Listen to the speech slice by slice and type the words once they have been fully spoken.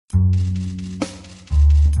Welcome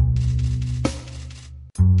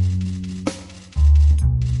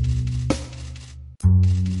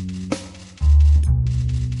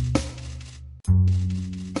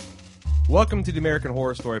to the American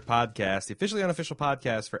Horror Story Podcast, the officially unofficial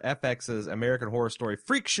podcast for FX's American Horror Story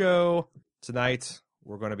Freak Show. Tonight,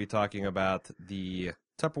 we're going to be talking about the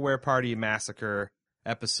Tupperware Party Massacre,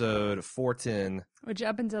 episode 410. Which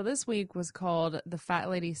up until this week was called The Fat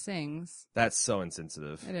Lady Sings. That's so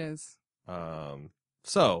insensitive. It is.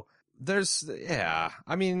 So, there's, yeah,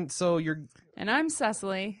 I mean, so you're... And I'm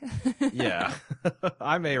Cecily. Yeah.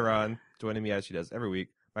 I'm Aaron, joining me as she does every week,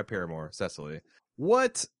 my paramour, Cecily.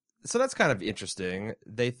 What... So that's kind of interesting.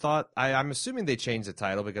 They thought, I'm assuming they changed the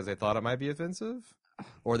title because they thought it might be offensive?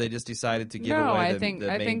 Or they just decided to give away the main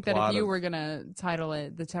plot? I think that if you were going to title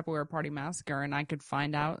it The Tupperware Party Massacre and I could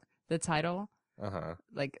find out the title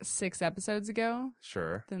like 6 episodes ago,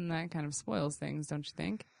 sure, then that kind of spoils things, don't you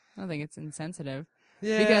think? I don't think it's insensitive.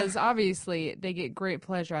 Yeah. Because obviously they get great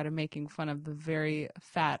pleasure out of making fun of the very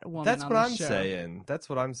fat woman That's on what the I'm show. saying. That's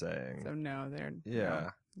what I'm saying. So no, they're... Yeah. No,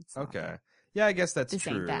 it's not Okay. that. Yeah, I guess that's This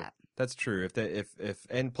true. ain't that. That's true. If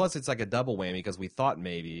and plus it's like a double whammy because we thought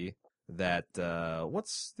maybe that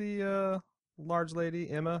what's the large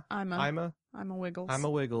lady, Emma? I'm a Wiggles. I'm a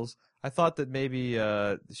Wiggles. I thought that maybe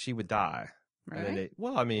she would die. Really? And then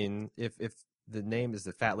well, I mean, if the name is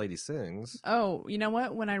The Fat Lady Sings. Oh, you know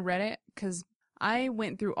what? When I read it, because I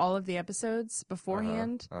went through all of the episodes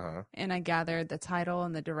beforehand, and I gathered the title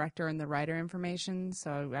and the director and the writer information,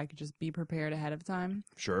 so I could just be prepared ahead of time.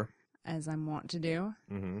 Sure. As I'm wont to do.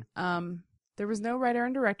 Mm-hmm. There was no writer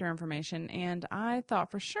and director information, and I thought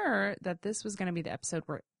for sure that this was going to be the episode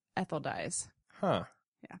where Ethel dies. Huh.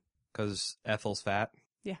 Yeah. Because Ethel's fat?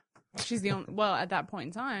 Yeah. She's the only, well, at that point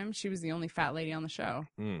in time, she was the only fat lady on the show.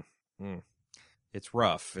 It's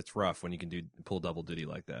rough. It's rough when you can pull double duty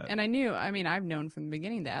like that. And I've known from the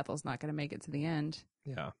beginning that Ethel's not going to make it to the end.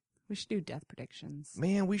 Yeah. We should do death predictions.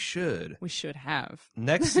 Man, we should. We should have.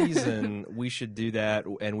 Next season, we should do that,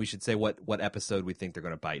 and we should say what episode we think they're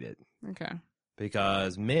going to bite it. Okay.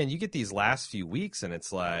 Because, man, you get these last few weeks, and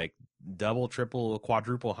it's like double, triple,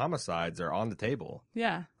 quadruple homicides are on the table.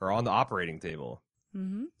 Yeah. Or on the operating table.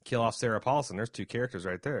 Mm-hmm. Kill off Sarah Paulson. There's 2 characters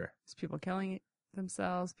right there. There's people killing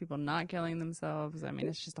themselves, people not killing themselves. I mean,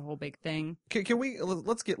 it's just a whole big thing. Can we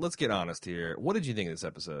let's get honest here. What did you think of this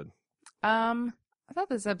episode? I thought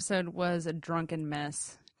this episode was a drunken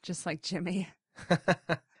mess, just like Jimmy.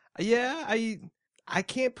 Yeah, I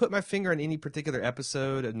can't put my finger on any particular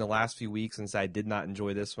episode in the last few weeks and say I did not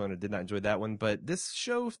enjoy this one or did not enjoy that one, but this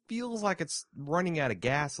show feels like it's running out of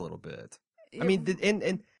gas a little bit. I mean,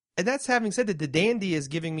 and that's having said that the Dandy is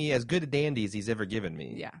giving me as good a Dandy as he's ever given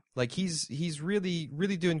me. Yeah. Like, he's really,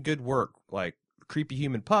 really doing good work, like creepy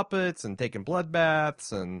human puppets and taking blood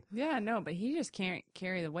baths and... Yeah, no, but he just can't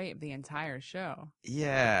carry the weight of the entire show.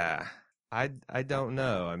 Yeah. I don't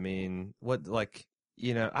know. I mean, what, like...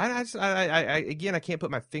 You know, I again, I can't put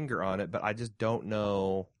my finger on it, but I just don't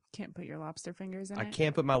know. Can't put your lobster fingers in it? I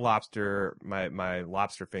can't put my lobster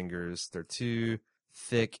fingers. They're too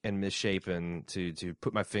thick and misshapen to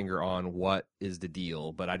put my finger on what is the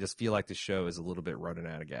deal. But I just feel like the show is a little bit running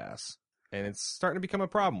out of gas. And it's starting to become a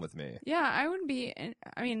problem with me. Yeah, I wouldn't be...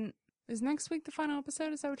 I mean, is next week the final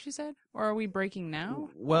episode? Is that what you said? Or are we breaking now?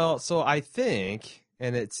 Well, so I think,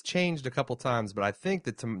 and it's changed a couple times, but I think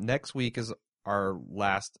that next week is our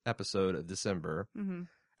last episode of December, and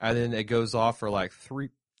then it goes off for like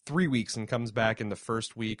three weeks and comes back in the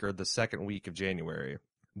first week or the second week of January.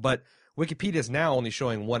 But Wikipedia is now only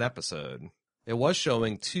showing 1 episode. It was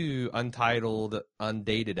showing 2 untitled,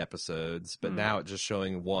 undated episodes, but now it's just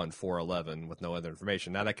showing 1, 4/11 with no other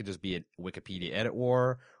information. Now that could just be a Wikipedia edit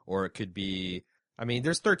war, or it could be, I mean,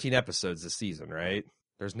 there's 13 episodes this season, right?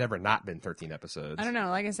 There's never not been 13 episodes. I don't know.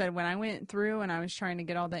 Like I said, when I went through and I was trying to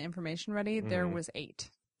get all that information ready, there was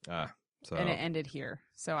 8. So. And it ended here.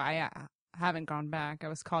 So I haven't gone back. I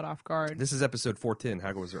was caught off guard. This is episode 410.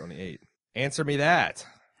 How was there only 8? Answer me that.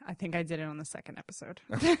 I think I did it on the 2nd episode.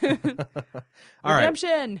 All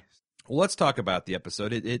Redemption! Right. Well, let's talk about the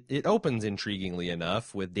episode. It opens intriguingly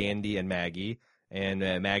enough with Dandy and Maggie. And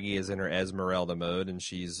Maggie is in her Esmeralda mode, and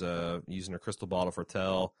she's using her crystal ball to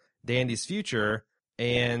foretell Dandy's future.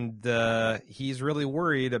 And he's really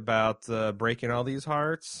worried about breaking all these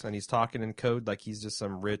hearts, and he's talking in code like he's just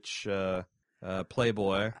some rich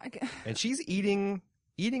playboy. And she's eating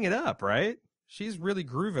it up, right? She's really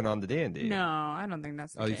grooving on the Dandy. No, I don't think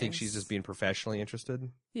that's the case. You think she's just being professionally interested?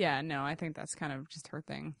 Yeah, no, I think that's kind of just her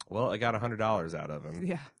thing. Well, I got $100 out of him.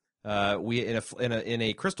 Yeah. We in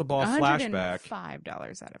a crystal ball flashback.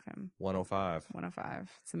 $5 out of him. 105.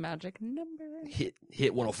 105. It's a magic number.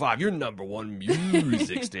 Hit 105. Your number one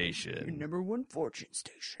music station. Your number one fortune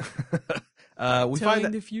station. We Telling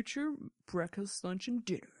find the future, breakfast, lunch, and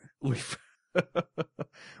dinner.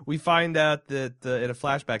 We find out that in a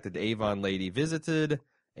flashback that the Avon lady visited,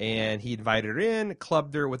 and he invited her in,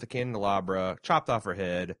 clubbed her with a candelabra, chopped off her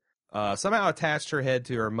head. Somehow attached her head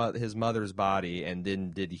to his mother's body, and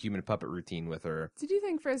then did the human puppet routine with her. Did you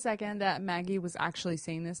think for a second that Maggie was actually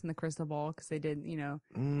seeing this in the crystal ball? Because they did,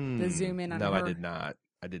 the zoom in on her. No, I did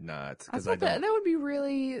not. I thought that would be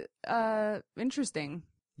really interesting.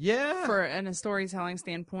 Yeah. For a storytelling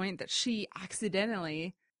standpoint, that she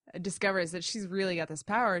accidentally discovers that she's really got this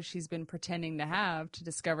power she's been pretending to have, to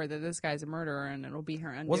discover that this guy's a murderer, and it'll be her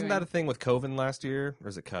undoing. Wasn't that a thing with Coven last year? Or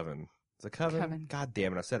is it Coven? Is it Coven? Coven. God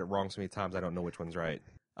damn it, I said it wrong so many times, I don't know which one's right.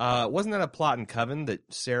 Wasn't that a plot in Coven that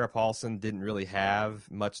Sarah Paulson didn't really have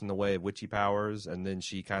much in the way of witchy powers, and then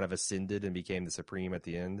she kind of ascended and became the Supreme at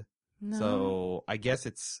the end? No. So I guess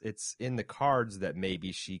it's in the cards that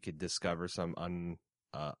maybe she could discover some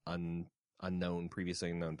previously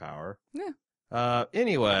unknown power. Yeah.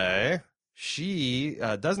 Anyway, she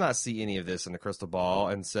does not see any of this in the crystal ball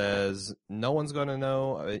and says, no one's going to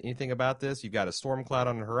know anything about this. You've got a storm cloud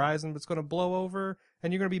on the horizon that's going to blow over,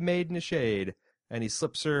 and you're going to be made in the shade. And he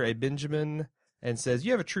slips her a Benjamin and says,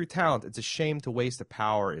 you have a true talent. It's a shame to waste the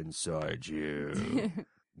power inside you.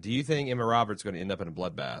 Do you think Emma Roberts is going to end up in a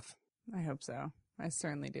bloodbath? I hope so. I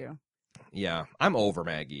certainly do. Yeah, I'm over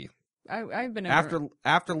Maggie. I've been over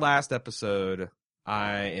After last episode,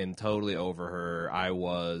 I am totally over her. I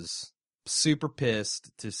was super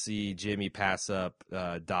pissed to see Jimmy pass up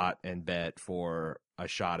Dot and Bet for a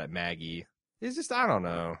shot at Maggie. It's just, I don't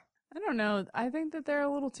know. I think that they're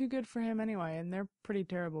a little too good for him anyway, and they're pretty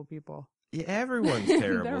terrible people. Yeah, everyone's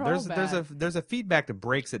terrible. They're all bad. There's a feedback that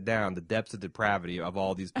breaks it down, the depths of depravity of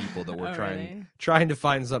all these people that we're really? trying to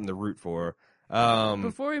find something to root for.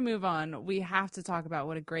 Before we move on, we have to talk about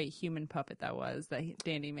what a great human puppet that was that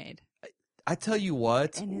Dandy made. I tell you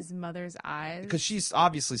what, and his mother's eyes, because she's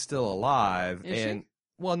obviously still alive. Is she?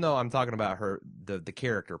 Well, no, I'm talking about her, the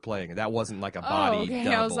character playing it. That wasn't like a body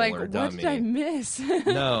double I was like, or what dummy. did I miss?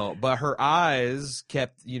 No, but her eyes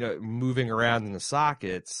kept, moving around in the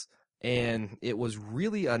sockets, and it was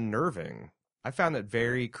really unnerving. I found it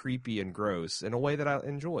very creepy and gross in a way that I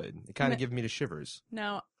enjoyed. It kind of gave me the shivers.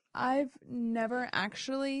 Now, I've never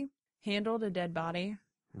actually handled a dead body.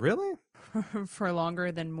 Really? For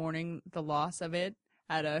longer than mourning the loss of it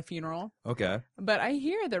at a funeral. Okay. But I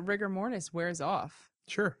hear that rigor mortis wears off.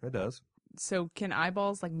 Sure, it does. So can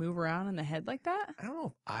eyeballs move around in the head like that? I don't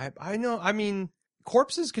know. I know. I mean,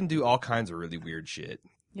 corpses can do all kinds of really weird shit.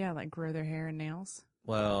 Yeah, like grow their hair and nails.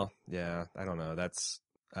 Well, yeah, I don't know. That's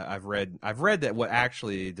I've read that what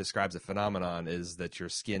actually describes a phenomenon is that your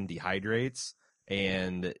skin dehydrates,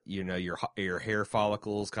 and your hair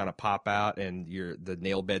follicles kind of pop out, and the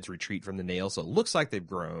nail beds retreat from the nails, so it looks like they've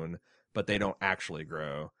grown, but they don't actually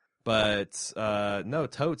grow. But no,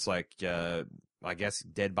 totes I guess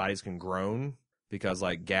dead bodies can groan because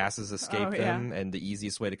gases escape them, and the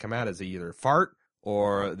easiest way to come out is they either fart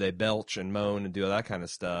or they belch and moan and do all that kind of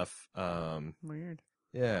stuff. Weird.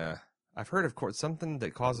 Yeah, I've heard of something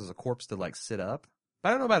that causes a corpse to sit up, but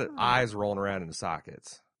I don't know about eyes rolling around in the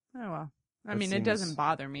sockets. Oh well. I mean, it doesn't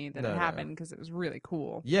bother me that it happened because it was really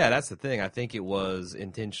cool. Yeah, that's the thing. I think it was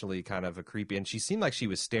intentionally kind of a creepy, and she seemed like she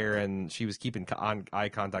was staring. She was keeping eye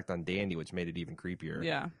contact on Dandy, which made it even creepier.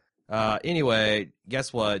 Yeah. Anyway,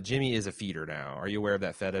 guess what? Jimmy is a feeder now. Are you aware of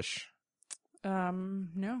that fetish?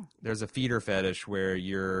 No. There's a feeder fetish where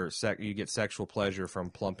you get sexual pleasure from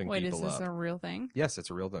plumping people up. Wait, is this a real thing? Yes, it's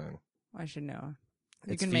a real thing. I should know.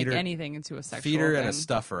 You It's can feeder, make anything into a sexual feeder thing. and a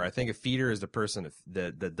stuffer. I think a feeder is the person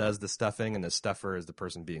that does the stuffing, and the stuffer is the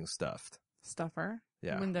person being stuffed. Stuffer?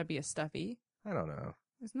 Yeah. Wouldn't that be a stuffy? I don't know.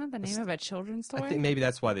 Isn't that the name of a children's toy? I think maybe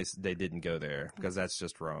that's why they didn't go there, because that's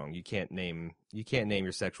just wrong. You can't name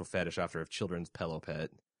your sexual fetish after a children's pillow pet.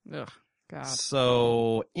 Ugh, God.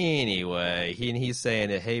 So anyway, he's saying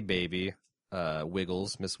that, hey baby,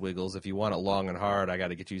 Wiggles, Miss Wiggles, if you want it long and hard, I got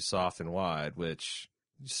to get you soft and wide, which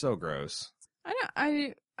is so gross.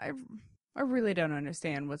 I really don't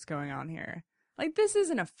understand what's going on here. This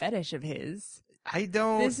isn't a fetish of his. I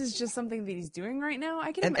don't. This is just something that he's doing right now.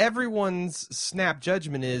 And everyone's snap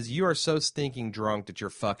judgment is, you are so stinking drunk that you're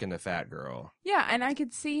fucking a fat girl. Yeah, and I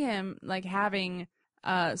could see him having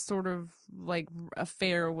sort of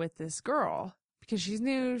affair with this girl because she's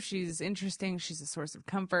new, she's interesting, she's a source of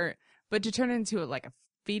comfort. But to turn it into a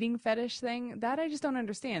feeding fetish thing, that I just don't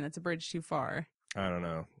understand. That's a bridge too far. I don't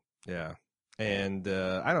know. Yeah. And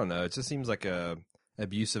I don't know. It just seems like a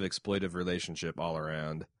abusive, exploitive relationship all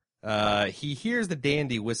around. He hears the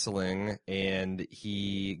dandy whistling, and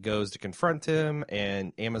he goes to confront him,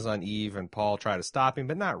 and Amazon Eve and Paul try to stop him,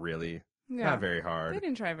 but not really. Yeah, not very hard. They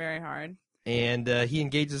didn't try very hard. And he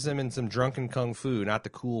engages him in some drunken kung fu, not the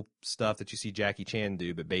cool stuff that you see Jackie Chan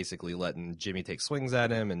do, but basically letting Jimmy take swings at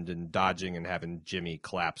him and then dodging and having Jimmy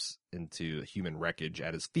collapse into human wreckage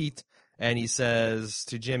at his feet. And he says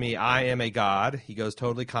to Jimmy, I am a god. He goes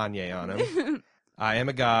totally Kanye on him. I am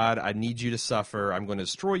a god. I need you to suffer. I'm going to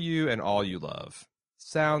destroy you and all you love.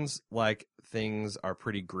 Sounds like things are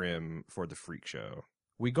pretty grim for the freak show.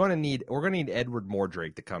 We're going to need Edward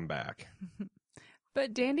Mordrake to come back.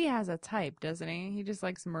 But Dandy has a type, doesn't he? He just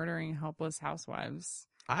likes murdering helpless housewives.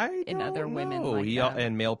 And other women like that.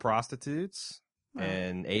 And male prostitutes. Oh.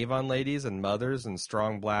 And Avon ladies and mothers and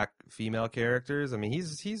strong black female characters. I mean,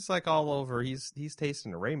 he's like all over. He's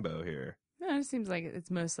tasting a rainbow here. No, it seems like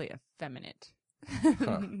it's mostly effeminate.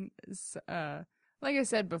 Huh. Like I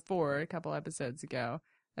said before, a couple episodes ago,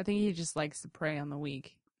 I think he just likes to prey on the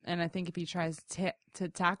weak. And I think if he tries to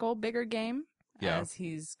tackle bigger game, as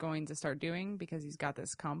he's going to start doing because he's got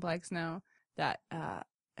this complex now, that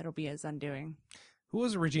it'll be his undoing. Who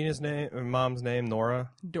was Regina's mom's name? Nora?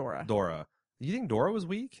 Dora. You think Dora was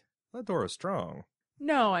weak? I thought Dora was strong.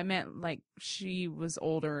 No, I meant like she was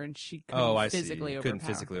older and she couldn't physically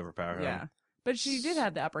overpower him. Yeah. But she did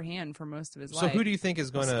have the upper hand for most of his life. So who do you think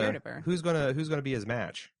is who's gonna be his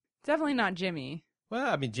match? Definitely not Jimmy. Well,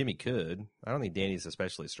 I mean Jimmy could. I don't think Danny's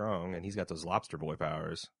especially strong, and he's got those lobster boy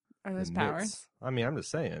powers. Are those powers? I mean, I'm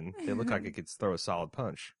just saying. They look like it could throw a solid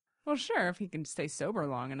punch. Well, sure, if he can stay sober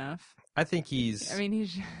long enough. I think he's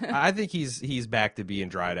back to being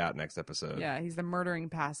dried out next episode. Yeah, he's the murdering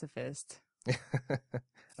pacifist.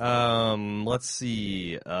 Let's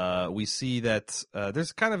see. We see that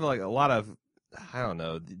there's kind of like a lot of, I don't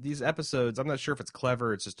know, these episodes. I'm not sure if it's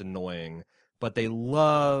clever. It's just annoying. But they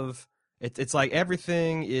love it. It's like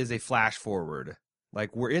everything is a flash forward.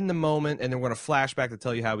 Like we're in the moment, and then we're going to flash back to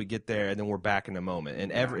tell you how we get there, and then we're back in the moment.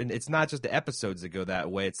 And it's not just the episodes that go that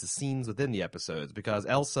way; it's the scenes within the episodes. Because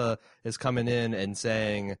Elsa is coming in and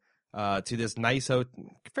saying to this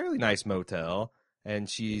fairly nice motel, and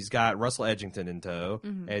she's got Russell Edgington in tow,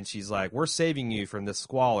 and she's like, "We're saving you from this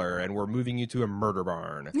squalor, and we're moving you to a murder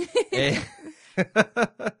barn."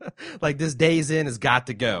 Like this Days Inn has got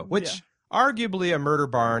to go. Which arguably a murder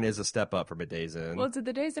barn is a step up from a Days Inn. Well, did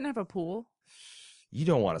the Days Inn have a pool? You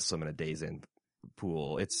don't want to swim in a Days Inn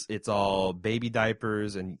pool. It's all baby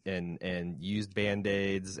diapers and used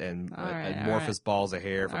Band-Aids and amorphous balls of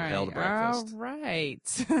hair from hell to breakfast. All right.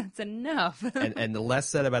 That's enough. and the less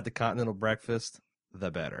said about the continental breakfast,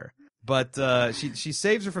 the better. But she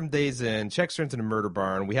saves her from Days Inn, checks her into the murder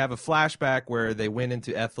barn. We have a flashback where they went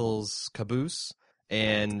into Ethel's caboose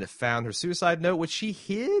and found her suicide note, which she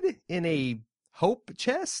hid in a hope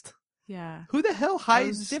chest. Yeah. Who the hell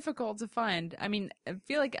hides? It was difficult to find. I mean, I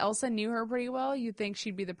feel like Elsa knew her pretty well. You'd think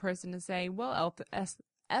she'd be the person to say, well,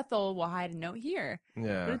 Ethel will hide a note here.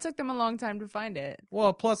 Yeah. But it took them a long time to find it.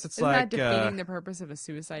 Well, plus it's Isn't that defeating the purpose of a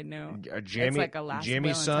suicide note? Jimmy's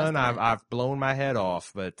like son, I've blown my head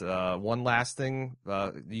off, but one last thing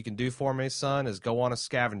you can do for me, son, is go on a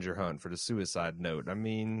scavenger hunt for the suicide note. I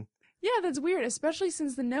mean... Yeah, that's weird, especially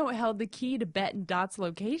since the note held the key to Bet and Dot's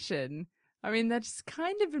location. I mean, that's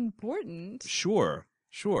kind of important. Sure.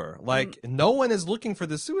 Like, no one is looking for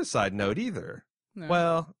the suicide note either. No,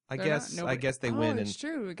 well, I guess they win. It's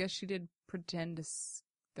true. I guess she did pretend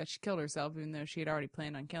that she killed herself, even though she had already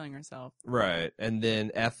planned on killing herself. Right, and then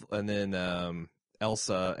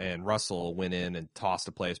Elsa and Russell went in and tossed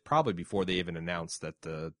a place probably before they even announced that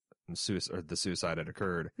the suicide had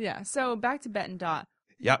occurred. Yeah. So back to Bet and Dot.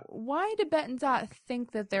 Yep. Why did Bet and Dot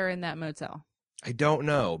think that they're in that motel? I don't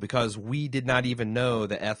know, because we did not even know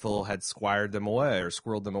that Ethel had squirreled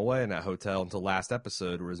them away in that hotel until last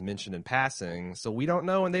episode, where it was mentioned in passing. So we don't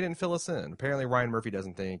know, and they didn't fill us in. Apparently Ryan Murphy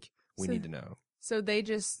doesn't think we need to know. So they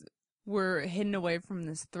just were hidden away from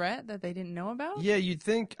this threat that they didn't know about? Yeah, you'd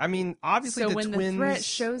think. I mean, obviously the twins... So when the threat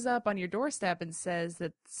shows up on your doorstep and says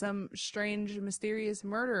that some strange, mysterious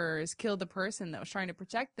murderer has killed the person that was trying to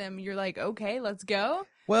protect them, you're like, okay, let's go?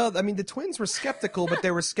 Well, I mean, the twins were skeptical, but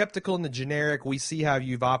they were skeptical in the generic, we see how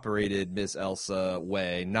you've operated, Miss Elsa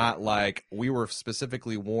way. Not like we were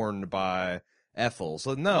specifically warned by Ethel.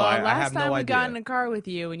 So no, well, I have last no time we idea. got in a car with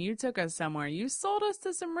you and you took us somewhere, you sold us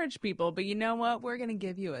to some rich people, but you know what? We're going to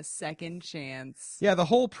give you a second chance. Yeah, the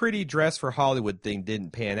whole pretty dress for Hollywood thing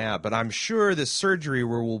didn't pan out, but I'm sure this surgery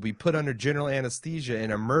where we'll be put under general anesthesia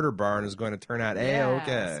in a murder barn is going to turn out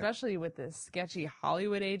A-okay. Especially with this sketchy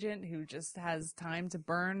Hollywood agent who just has time to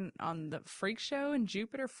burn on the freak show in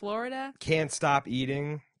Jupiter, Florida. Can't stop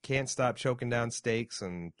eating. Can't stop choking down steaks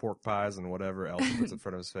and pork pies and whatever else he puts in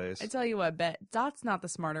front of his face. I tell you what, Bet, Dot's not the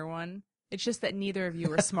smarter one. It's just that neither of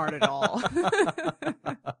you are smart at all.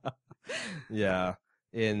 Yeah.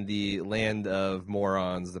 In the land of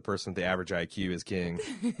morons, the person with the average IQ is king.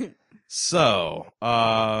 So,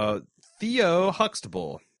 Theo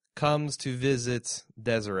Huxtable comes to visit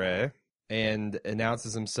Desiree and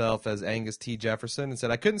announces himself as Angus T. Jefferson and said,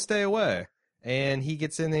 I couldn't stay away. And he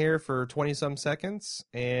gets in here for 20-some seconds,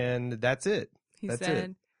 and that's it. That's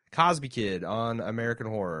it. Cosby Kid on American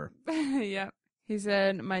Horror. Yep. He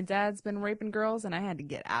said, my dad's been raping girls, and I had to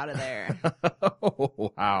get out of there.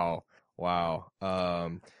 Wow.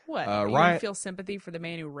 What? Ryan... You feel sympathy for the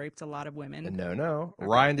man who raped a lot of women? No. Okay.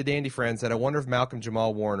 Ryan the Dandy Friend said, I wonder if Malcolm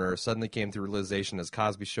Jamal Warner suddenly came to realization as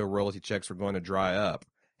Cosby Show royalty checks were going to dry up.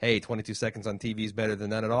 Hey, 22 seconds on TV is better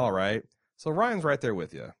than none at all, right? So Ryan's right there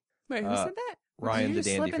with you. Wait, who said that? Ryan the Dandy Fan. Did you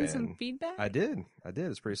just slip in some Fan. feedback? I did.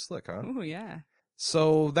 It's pretty slick, huh? Oh, yeah.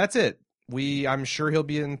 So that's it. I'm sure he'll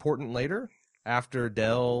be important later after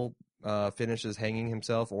Del finishes hanging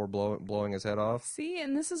himself or blowing his head off. See,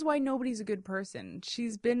 and this is why nobody's a good person.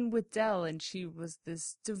 She's been with Del, and she was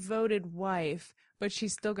this devoted wife, but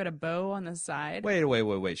she's still got a bow on the side.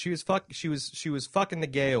 Wait. She was fucking the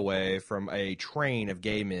gay away from a train of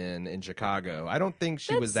gay men in Chicago. I don't think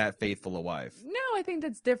she was that faithful a wife. No, I think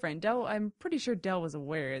that's different. I'm pretty sure Del was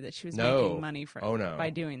aware that she was making money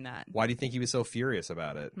by doing that. Why do you think he was so furious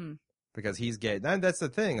about it? Because he's gay. That's the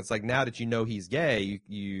thing. It's like now that you know he's gay,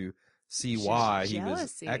 you see why he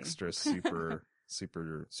was extra super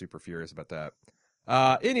furious about that.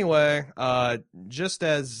 Anyway, just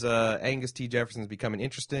as Angus T. Jefferson's becoming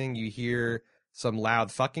interesting, you hear some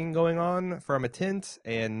loud fucking going on from a tent,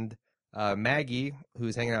 and Maggie,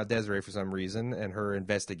 who's hanging out with Desiree for some reason, and her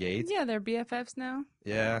investigate. Yeah, they're BFFs now.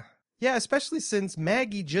 Yeah, especially since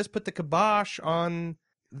Maggie just put the kibosh on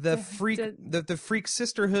the freak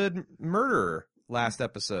sisterhood murderer last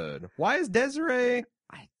episode. Why is Desiree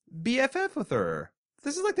BFF with her?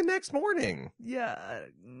 This is like the next morning. Yeah.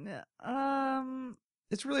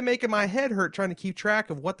 It's really making my head hurt trying to keep track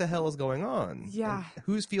of what the hell is going on. Yeah. And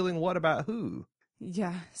who's feeling what about who?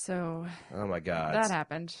 Yeah, so. Oh my God. That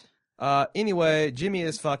happened. Anyway, Jimmy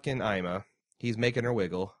is fucking Ima. He's making her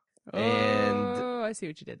wiggle. Oh, I see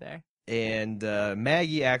what you did there. And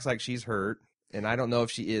Maggie acts like she's hurt. And I don't know if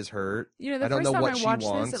she is hurt. You know, the first time I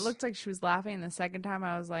watched this, it looked like she was laughing. And the second time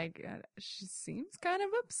I was like, she seems kind of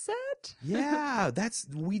upset. Yeah,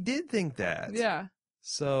 we did think that. Yeah.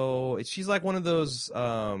 So she's like one of those,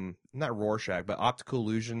 not Rorschach, but optical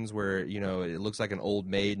illusions where, you know, it looks like an old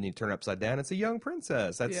maid and you turn it upside down. It's a young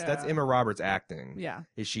princess. That's Emma Roberts acting. Yeah.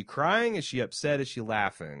 Is she crying? Is she upset? Is she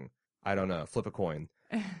laughing? I don't know. Flip a coin.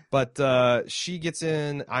 But she gets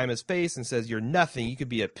in Ima's face and says, you're nothing. You could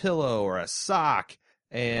be a pillow or a sock.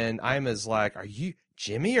 And Ima's like,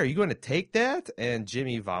 Jimmy, are you going to take that? And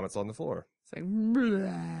Jimmy vomits on the floor. It's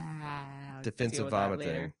like, defensive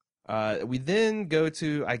vomiting. We then go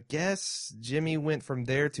to, I guess Jimmy went from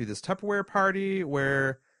there to this Tupperware party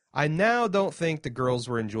where I now don't think the girls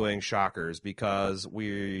were enjoying shockers because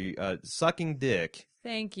sucking dick.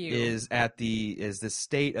 Thank you. Is the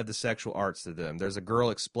state of the sexual arts to them. There's a girl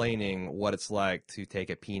explaining what it's like to take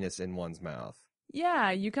a penis in one's mouth. Yeah,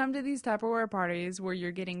 you come to these Tupperware parties where you're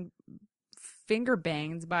getting finger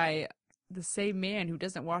banged by the same man who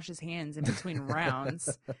doesn't wash his hands in between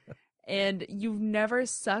rounds. And you've never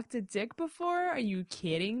sucked a dick before? Are you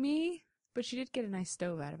kidding me? But she did get a nice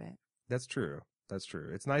stove out of it. That's true.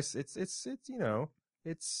 It's nice. It's you know,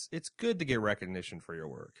 it's good to get recognition for your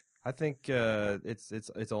work. I think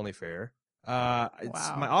it's only fair. Wow.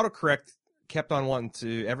 My autocorrect kept on wanting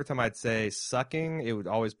to, every time I'd say sucking, it would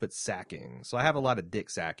always put sacking. So I have a lot of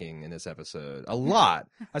dick sacking in this episode. A lot.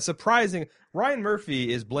 A surprising. Ryan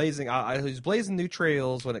Murphy is blazing new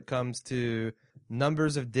trails when it comes to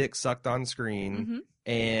numbers of dick sucked on screen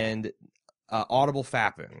and audible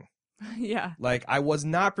fapping. Yeah. Like, I was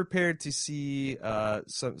not prepared to see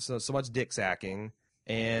so much dick sacking.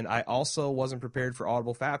 And I also wasn't prepared for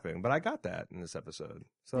audible fapping, but I got that in this episode.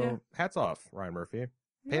 So hats off, Ryan Murphy.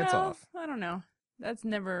 Pants off. I don't know. That's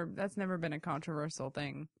never been a controversial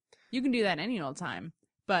thing. You can do that any old time.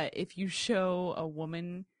 But if you show a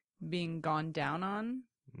woman being gone down on,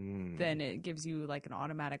 then it gives you like an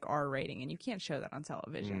automatic R rating, and you can't show that on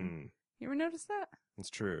television. You ever notice that? It's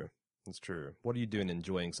true. It's true. What are you doing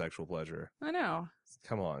enjoying sexual pleasure? I know.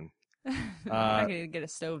 Come on. I'm not gonna get a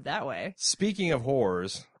stove that way. Speaking of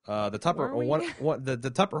whores, the Tupper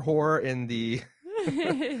the Tupper whore in the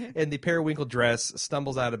in the periwinkle dress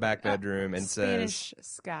stumbles out of the back bedroom and Spanish says,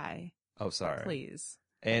 Sky. "Oh, sorry." Please.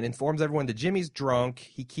 And informs everyone that Jimmy's drunk.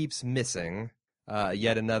 He keeps missing.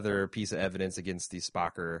 Yet another piece of evidence against the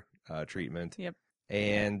Spocker treatment. Yep.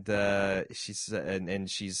 And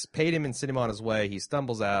she's paid him and sent him on his way. He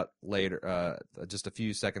stumbles out later, just a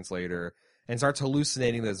few seconds later, and starts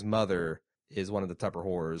hallucinating that his mother is one of the Tupper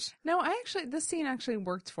whores. No, this scene actually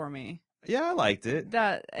worked for me. Yeah, I liked it.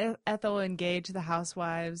 That Ethel engaged the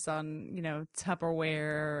housewives on,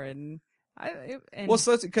 Tupperware and well,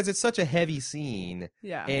 so because it's such a heavy scene.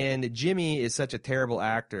 Yeah. And Jimmy is such a terrible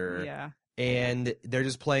actor. Yeah. And they're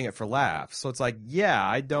just playing it for laughs. So it's like, yeah,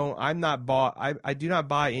 I do not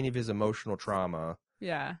buy any of his emotional trauma.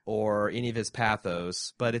 Yeah. Or any of his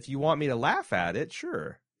pathos. But if you want me to laugh at it,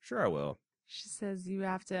 sure I will. She says you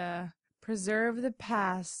have to preserve the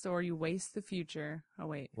past or you waste the future. Oh,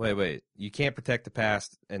 wait. Wait. You can't protect the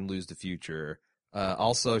past and lose the future.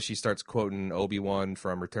 Also, she starts quoting Obi-Wan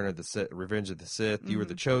from Revenge of the Sith. You were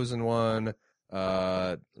the chosen one.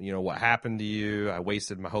 What happened to you? I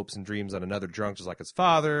wasted my hopes and dreams on another drunk just like his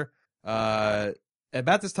father. About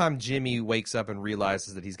this time, Jimmy wakes up and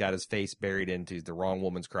realizes that he's got his face buried into the wrong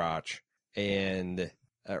woman's crotch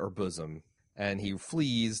or bosom. And he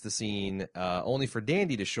flees the scene, only for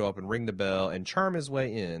Dandy to show up and ring the bell and charm his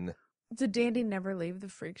way in. Did Dandy never leave the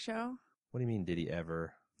freak show? What do you mean, did he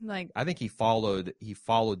ever? I think he followed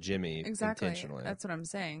Jimmy intentionally. That's what I'm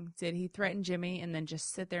saying. Did he threaten Jimmy and then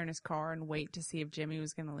just sit there in his car and wait to see if Jimmy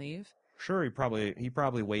was going to leave? Sure, he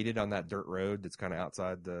probably waited on that dirt road that's kind of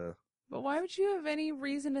outside the... But why would you have any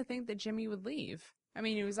reason to think that Jimmy would leave? I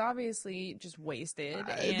mean, he was obviously just wasted.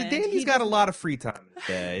 The Dandy's got a lot of free time in his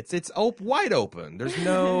day. It's wide open. There's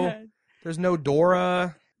no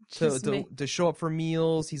Dora to show up for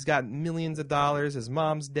meals. He's got millions of dollars. His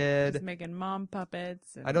mom's dead. He's making mom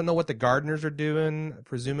puppets. I don't know what the gardeners are doing.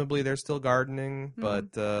 Presumably they're still gardening, but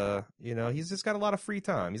he's just got a lot of free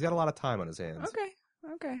time. He's got a lot of time on his hands.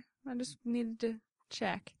 Okay. I just needed to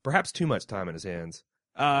check. Perhaps too much time on his hands.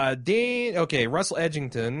 Russell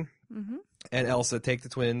Edgington and Elsa take the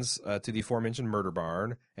twins to the aforementioned murder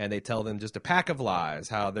barn, and they tell them just a pack of lies,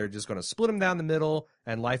 how they're just going to split them down the middle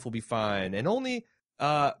and life will be fine. And only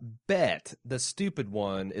Bet, the stupid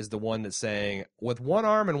one, is the one that's saying, with one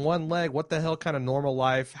arm and one leg, what the hell kind of normal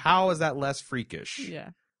life? How is that less freakish? Yeah.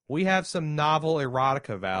 We have some novel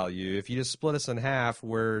erotica value. If you just split us in half,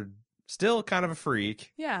 we're still kind of a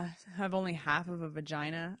freak. Yeah, have only half of a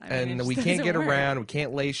vagina. And we can't get around. We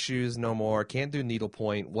can't lace shoes no more. Can't do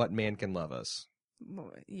needlepoint. What man can love us?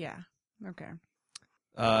 Yeah. Okay.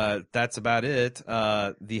 That's about it.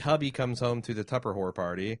 The hubby comes home to the Tupper whore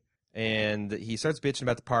party, and he starts bitching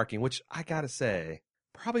about the parking, which I gotta say,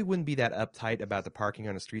 probably wouldn't be that uptight about the parking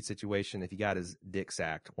on a street situation if he got his dick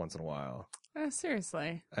sacked once in a while.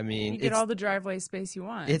 Seriously. I mean, you get all the driveway space you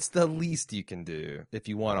want. It's the least you can do if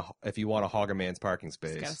you want to hog a man's parking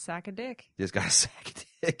space. Just got to sack a dick. Just got to sack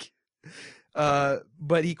a dick.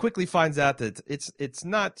 But he quickly finds out that it's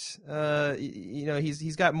not.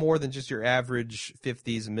 He's got more than just your average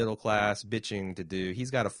 50s middle class bitching to do.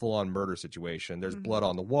 He's got a full on murder situation. There's blood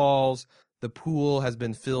on the walls. The pool has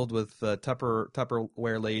been filled with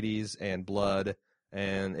Tupperware ladies and blood,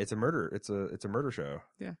 and it's a murder. It's a murder show.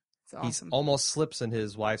 Yeah. Awesome. He almost slips in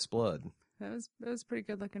his wife's blood. That was a pretty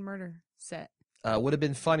good looking murder set. Would have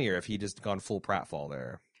been funnier if he'd just gone full pratfall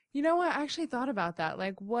there. You know what? I actually thought about that.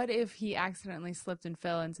 Like, what if he accidentally slipped and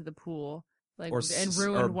fell into the pool, and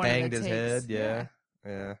ruined one banged of the his takes? head?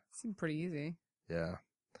 Yeah. Seemed pretty easy. Yeah.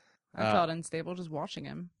 I felt unstable just watching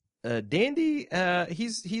him. Dandy,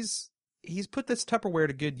 he's put this Tupperware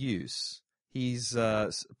to good use. He's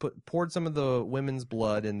poured some of the women's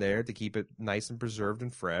blood in there to keep it nice and preserved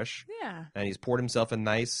and fresh. Yeah. And he's poured himself a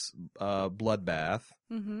nice bloodbath.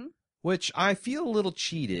 Mm-hmm. Which I feel a little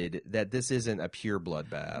cheated that this isn't a pure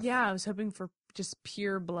bloodbath. Yeah, I was hoping for just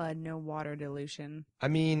pure blood, no water dilution. I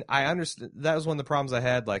mean, I understand. That was one of the problems I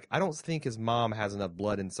had. Like, I don't think his mom has enough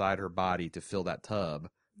blood inside her body to fill that tub.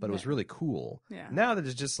 But it was really cool. Yeah. Now that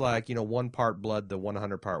it's just like, 1 part blood to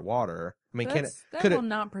 100 part water. I mean, that will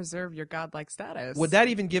not preserve your godlike status. Would that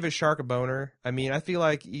even give a shark a boner? I mean, I feel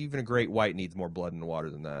like even a great white needs more blood in the water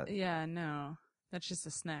than that. Yeah, no. That's just a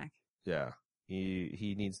snack. Yeah.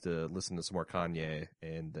 He needs to listen to some more Kanye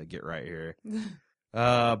and get right here.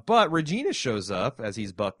 But Regina shows up as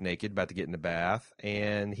he's buck naked, about to get in the bath,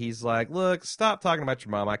 and he's like, "Look, stop talking about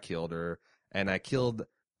your mom. I killed her, and I killed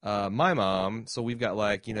my mom. So we've got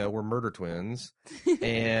we're murder twins,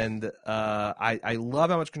 and I love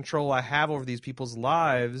how much control I have over these people's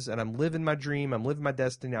lives, and I'm living my dream. I'm living my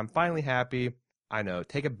destiny. I'm finally happy. I know.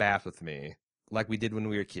 Take a bath with me, like we did when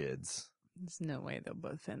we were kids." There's no way they'll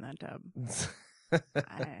both fit in that tub.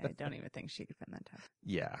 I don't even think she could fit in that tub.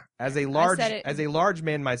 Yeah, as a large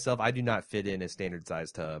man myself, I do not fit in a standard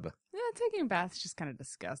sized tub. Yeah, taking a bath is just kind of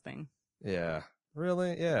disgusting. Yeah,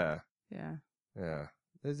 really. Yeah.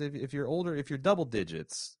 If you're older, if you're double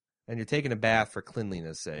digits and you're taking a bath for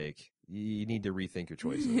cleanliness' sake, you need to rethink your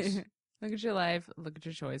choices. Look at your life. Look at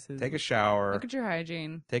your choices. Take a shower. Look at your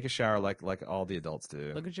hygiene. Take a shower like all the adults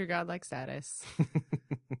do. Look at your godlike status.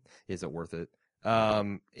 Is it worth it?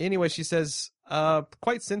 Anyway, she says,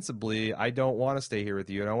 quite sensibly, I don't want to stay here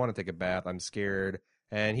with you. I don't want to take a bath. I'm scared.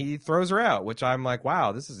 And he throws her out, which I'm like,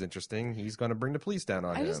 wow, this is interesting. He's going to bring the police down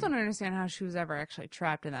on him. I just don't understand how she was ever actually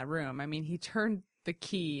trapped in that room. I mean, he turned the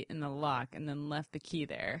key in the lock and then left the key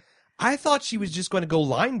there. I thought she was just going to go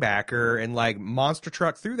linebacker and monster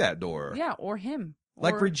truck through that door. Yeah, or him.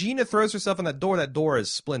 Regina throws herself on that door is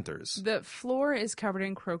splinters. The floor is covered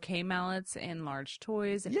in croquet mallets and large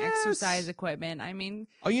toys and exercise equipment. I mean...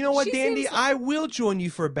 Oh, you know what, Dandy? I will join you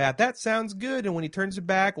for a bath. That sounds good. And when he turns her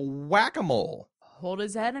back, whack-a-mole. Hold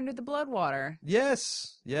his head under the blood water.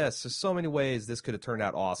 Yes. There's so many ways this could have turned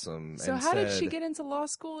out awesome. So how did she get into law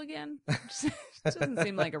school again? Doesn't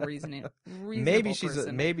seem like a reasonable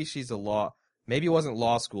person. Maybe it wasn't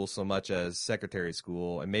law school so much as secretary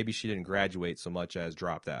school, and maybe she didn't graduate so much as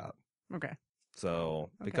dropped out. Okay.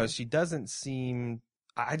 So, because she doesn't seem...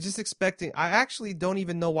 I actually don't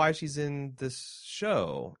even know why she's in this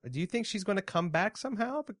show. Do you think she's going to come back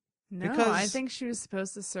somehow? No, I think she was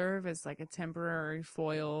supposed to serve as a temporary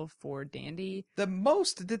foil for Dandy. The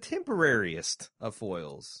temporariest of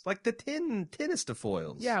foils. Like the tinnest of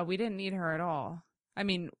foils. Yeah, we didn't need her at all. I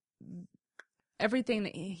mean... Everything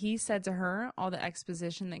that he said to her, all the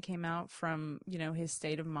exposition that came out from, his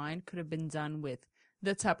state of mind could have been done with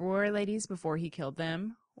the Tupperware ladies before he killed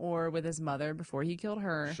them, or with his mother before he killed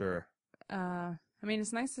her. Sure. I mean,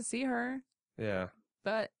 it's nice to see her. Yeah.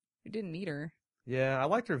 But we didn't need her. Yeah, I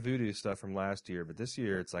liked her voodoo stuff from last year, but this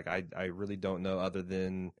year it's I really don't know other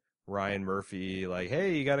than Ryan Murphy,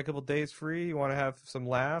 hey, you got a couple days free? You want to have some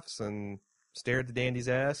laughs and stare at the Dandy's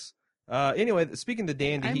ass? Anyway, speaking to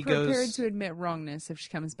Dandy, he goes... I'm prepared to admit wrongness if she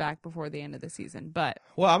comes back before the end of the season, but...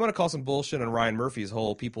 Well, I'm going to call some bullshit on Ryan Murphy's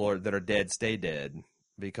whole people that are dead stay dead,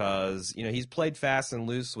 because, he's played fast and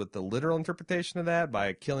loose with the literal interpretation of that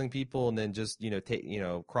by killing people and then just,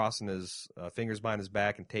 crossing his fingers behind his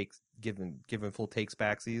back and giving full takes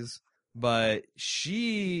backsies. But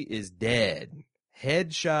she is dead.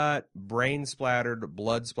 Headshot, brain splattered,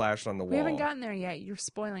 blood splashed on the wall. We haven't gotten there yet. You're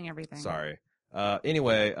spoiling everything. Sorry.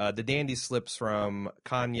 Anyway, the Dandy slips from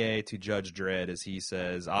Kanye to Judge Dredd as he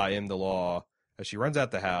says, "I am the law," as she runs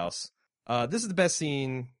out the house. This is the best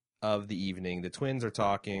scene of the evening. The twins are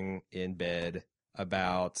talking in bed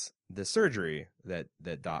about the surgery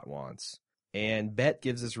that Dot wants. And Bet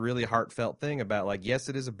gives this really heartfelt thing about yes,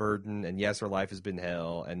 it is a burden, and yes, her life has been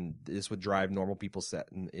hell, and this would drive normal people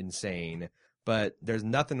insane. But there's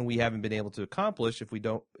nothing we haven't been able to accomplish if we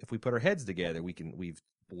put our heads together. We've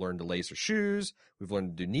learned to lace our shoes, we've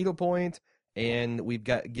learned to do needlepoint, and we've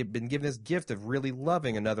been given this gift of really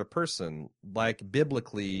loving another person,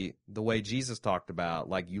 biblically, the way Jesus talked about,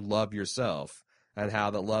 you love yourself, and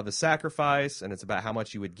how that love is sacrifice, and it's about how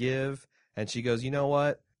much you would give. And she goes, you know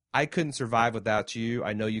what? I couldn't survive without you.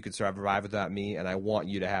 I know you could survive without me, and I want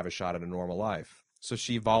you to have a shot at a normal life. So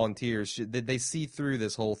she volunteers. They see through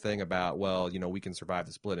this whole thing about, we can survive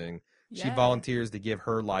the splitting. Yeah. She volunteers to give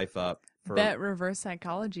her life up. Bet reverse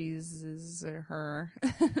psychology is her.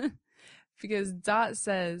 Because Dot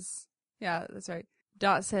says, yeah, that's right.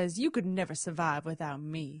 Dot says, you could never survive without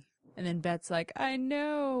me. And then Bet's like, I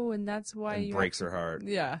know, and that's why you breaks her heart.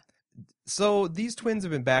 Yeah. So these twins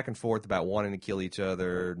have been back and forth about wanting to kill each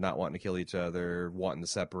other, not wanting to kill each other, wanting to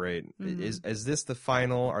separate. Mm-hmm. Is this the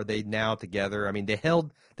final? Are they now together? I mean, they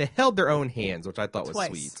held their own hands, which I thought was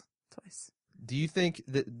sweet. Twice. Do you think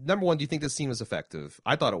that, number one, do you think this scene was effective?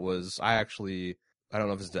 I thought it was. I don't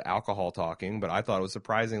know if it's the alcohol talking, but I thought it was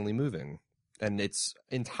surprisingly moving. And it's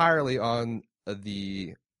entirely on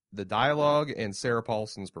the dialogue and Sarah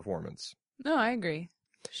Paulson's performance. No, I agree.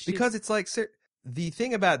 Because it's the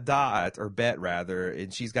thing about Dot, or Bet rather,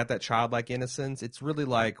 and she's got that childlike innocence, it's really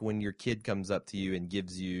like when your kid comes up to you and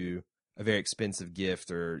gives you a very expensive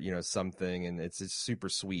gift or, something, and it's super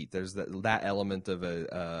sweet. There's that element of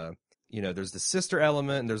there's the sister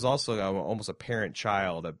element, and there's also almost a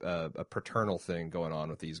parent-child, a paternal thing going on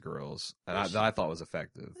with these girls, and that I thought was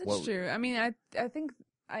effective. That's true. I mean, I think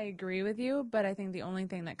I agree with you, but I think the only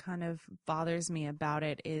thing that kind of bothers me about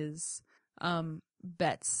it is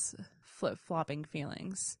Bet's flip-flopping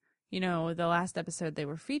feelings. The last episode they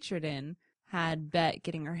were featured in had Bet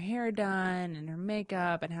getting her hair done and her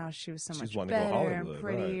makeup and how she was so much better and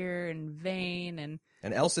prettier and vain, and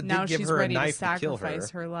Elsa did give her a knife to kill her. Now she's ready to sacrifice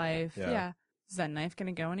her life. Yeah. Is that knife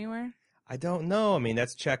going to go anywhere? I don't know. I mean,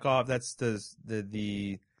 that's Chekhov. That's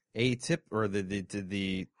the A-tip or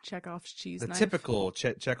the Chekhov's cheese knife. The typical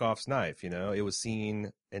Chekhov's knife. It was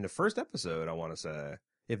seen in the first episode, I want to say,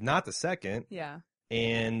 if not the second. Yeah.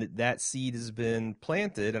 And that seed has been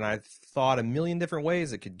planted, and I thought a million different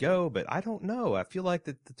ways it could go, but I don't know. I feel like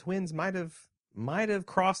that the twins might have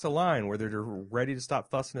crossed a line where they're ready to stop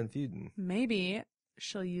fussing and feuding. Maybe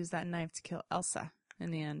she'll use that knife to kill Elsa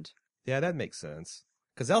in the end. Yeah, that makes sense.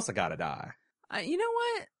 Because Elsa gotta die. You know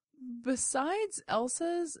what? Besides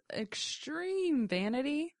Elsa's extreme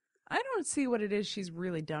vanity, I don't see what it is she's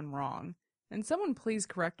really done wrong. And someone please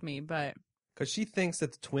correct me, but... Because she thinks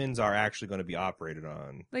that the twins are actually going to be operated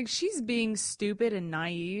on. Like, she's being stupid and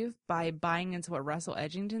naive by buying into what Russell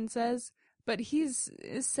Edgington says, but is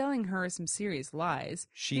selling her some serious lies.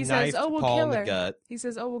 He says, "Oh, we'll kill her." In the gut. He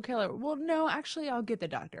says, "Oh, we'll kill her." Well, no, actually, I'll get the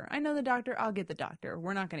doctor. I know the doctor. I'll get the doctor.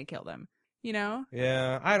 We're not going to kill them.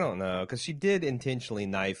 Yeah, I don't know, because she did intentionally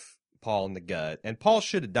knife Paul in the gut, and Paul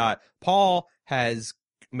should have died. Paul has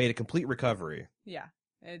made a complete recovery. Yeah.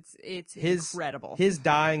 It's incredible. His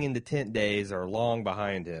dying in the tent days are long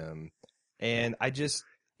behind him, and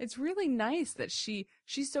it's really nice that she's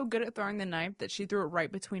so good at throwing the knife that she threw it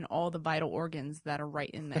right between all the vital organs that are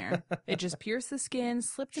right in there. It just pierced the skin,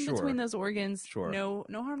 slipped in between those organs. Sure. No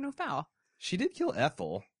harm, no foul. She did kill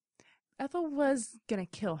Ethel. Ethel was gonna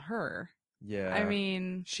kill her. Yeah. I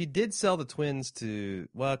mean, she did sell the twins to,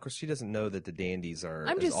 well, of course, she doesn't know that the Dandies are.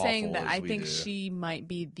 I'm just saying that I think she might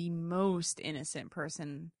be the most innocent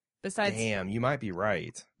person besides. Damn, you might be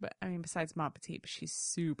right. But I mean, besides Ma Petite, she's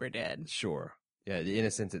super dead. Sure. Yeah, the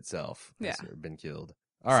innocence itself has been killed.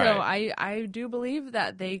 All right. So I do believe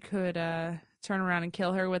that they could turn around and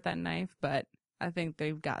kill her with that knife, but I think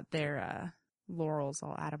they've got their laurels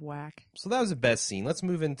all out of whack. So that was the best scene. Let's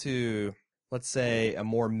move into, let's say, a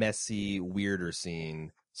more messy, weirder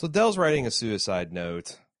scene. So Del's writing a suicide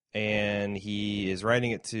note, and he is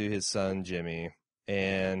writing it to his son, Jimmy,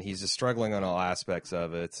 and he's just struggling on all aspects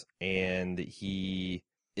of it, and he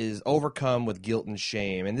is overcome with guilt and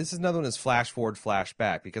shame. And this is another one that's flash forward, flash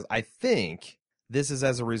back, because I think this is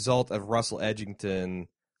as a result of Russell Edgington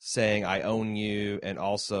saying, "I own you, and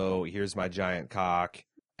also here's my giant cock,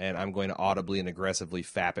 and I'm going to audibly and aggressively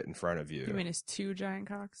fap it in front of you." You mean his two giant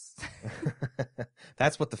cocks?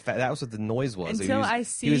 That was what the noise was.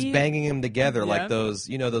 He was banging them together like those,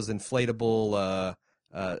 those inflatable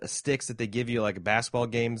sticks that they give you like basketball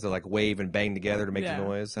games that like wave and bang together to make the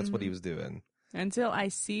noise. That's what he was doing. Until I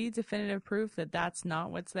see definitive proof that that's not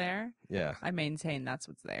what's there. Yeah, I maintain that's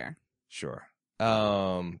what's there. Sure.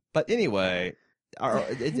 But anyway.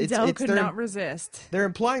 Del could not resist. They're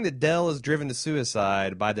implying that Del is driven to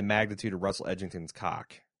suicide by the magnitude of Russell Edgington's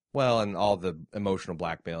cock. Well, and all the emotional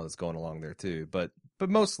blackmail that's going along there too, but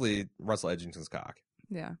mostly Russell Edgington's cock.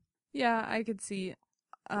 Yeah, I could see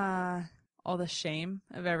all the shame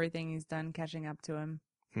of everything he's done catching up to him,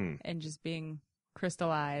 and just being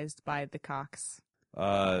crystallized by the cocks.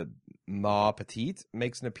 Ma Petite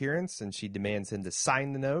makes an appearance, and she demands him to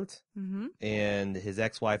sign the note. Mm-hmm. And his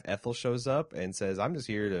ex-wife Ethel shows up and says, "I'm just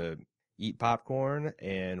here to eat popcorn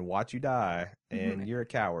and watch you die, and you're a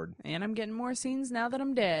coward. And I'm getting more scenes now that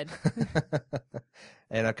I'm dead."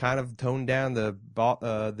 And I kind of toned down the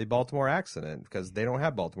Baltimore accent because they don't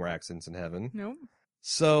have Baltimore accents in heaven. Nope.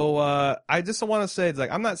 So I just want to say, it's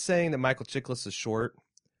like, I'm not saying that Michael Chiklis is short,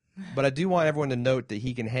 but I do want everyone to note that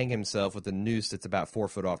he can hang himself with a noose that's about 4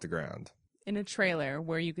 foot off the ground. In a trailer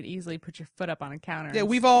where you could easily put your foot up on a counter. Yeah,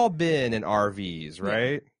 we've all been in RVs,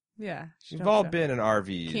 right? Yeah. We've all been in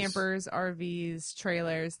RVs. Campers, RVs,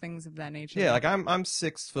 trailers, things of that nature. Yeah, like I'm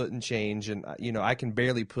 6 foot and change, and I can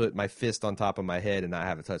barely put my fist on top of my head and not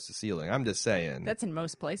have it touch the ceiling. I'm just saying. That's in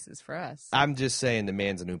most places for us. I'm just saying the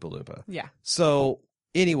man's an Oompa Loompa. Yeah. So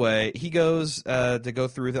anyway, he goes to go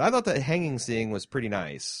through. I thought the hanging scene was pretty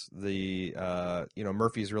nice. The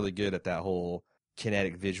Murphy's really good at that whole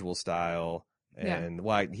kinetic visual style. And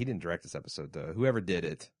he didn't direct this episode though. Whoever did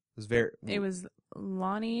it was very. It was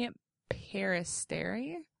Lonnie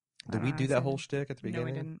Peristeri. Did we do that whole shtick at the beginning?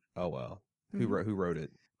 No, we didn't. Oh well. Who wrote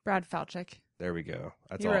it? Brad Falchuk. There we go.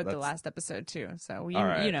 He wrote the last episode too, so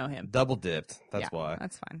you know him. Double dipped. That's why.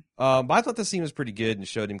 That's fine. But I thought the scene was pretty good and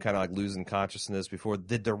showed him kind of like losing consciousness before.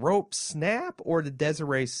 Did the rope snap or did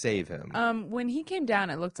Desiree save him? When he came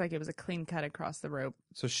down, it looked like it was a clean cut across the rope.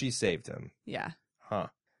 So she saved him. Yeah. Huh.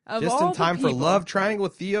 Just in time for Love Triangle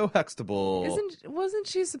with Theo Huxtable. Wasn't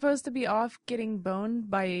she supposed to be off getting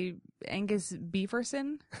boned by Angus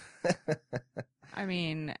Beeferson? I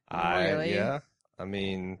mean, really? Yeah. I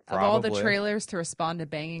mean, probably. Of all the trailers to respond to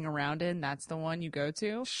banging around in, that's the one you go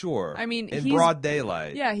to? Sure. I mean, in broad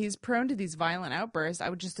daylight. Yeah, he's prone to these violent outbursts. I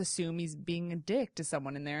would just assume he's being a dick to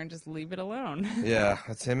someone in there and just leave it alone. Yeah,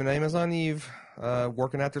 that's him and Amazon Eve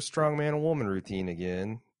working out their strong man and woman routine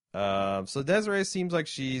again. So Desiree seems like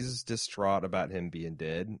she's distraught about him being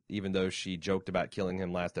dead, even though she joked about killing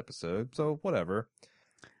him last episode. So whatever.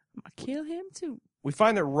 I'm gonna kill him too. We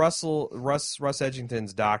find that Russ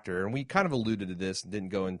Edgington's doctor, and we kind of alluded to this and didn't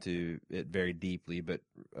go into it very deeply, but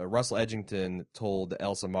Russell Edgington told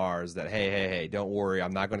Elsa Mars that, hey, don't worry,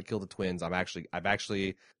 I'm not going to kill the twins. I've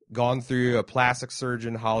actually gone through a plastic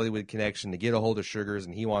surgeon Hollywood connection to get a hold of Sugars,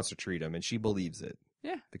 and he wants to treat them, and she believes it.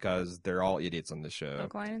 Yeah. Because they're all idiots on this show.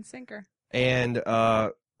 Hook, line, and sinker. And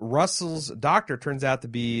Russell's doctor turns out to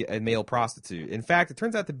be a male prostitute. In fact, it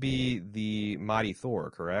turns out to be the mighty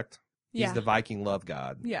Thor, correct? Yeah. He's the Viking love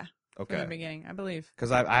god. Yeah. Okay. From the beginning, I believe.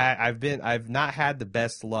 Because I've not had the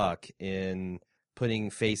best luck in putting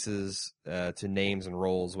faces to names and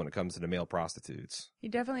roles when it comes to the male prostitutes. He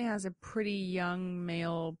definitely has a pretty young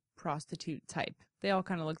male prostitute type. They all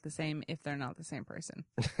kind of look the same if they're not the same person.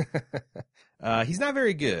 He's not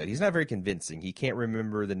very good. He's not very convincing. He can't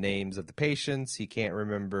remember the names of the patients. He can't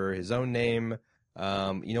remember his own name.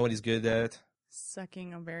 You know what he's good at?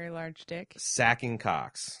 Sucking a very large dick. Sacking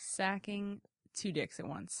cocks. Sacking 2 dicks at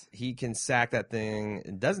once. He can sack that thing.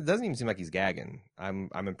 It doesn't even seem like he's gagging. I'm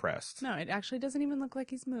impressed. No, it actually doesn't even look like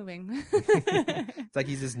he's moving. It's like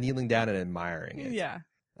he's just kneeling down and admiring it. Yeah.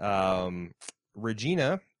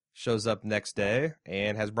 Regina shows up next day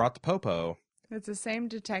and has brought the popo. It's the same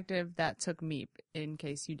detective that took Meep, in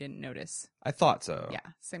case you didn't notice. I thought so. Yeah,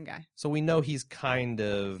 same guy. So we know he's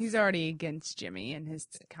He's already against Jimmy and his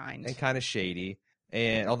kind. And kind of shady.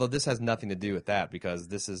 And although this has nothing to do with that because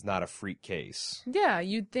this is not a freak case. Yeah,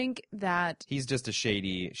 you'd think that... He's just a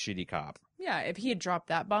shitty cop. Yeah, if he had dropped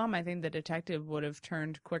that bomb, I think the detective would have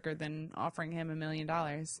turned quicker than offering him $1 million.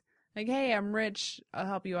 Like, hey, I'm rich. I'll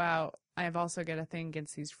help you out. I've also got a thing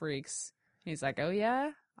against these freaks. And he's like, oh,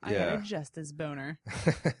 yeah? I got a justice boner.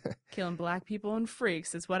 Killing black people and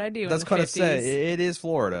freaks is what I do in the 50s. That's what I say. It is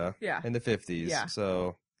Florida in the 50s. Yeah.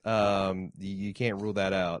 So you can't rule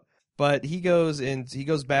that out. But he goes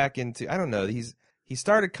back into, I don't know, he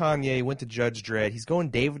started Kanye, went to Judge Dredd. He's going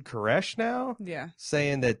David Koresh now. Yeah.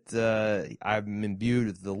 Saying that I'm imbued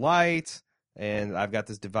with the light and I've got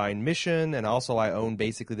this divine mission and also I own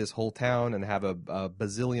basically this whole town and have a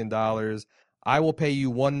bazillion dollars. I will pay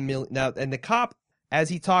you $1 million. Now, and the cop, as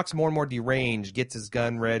he talks more and more deranged, gets his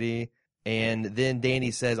gun ready. And then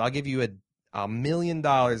Danny says, I'll give you $1 million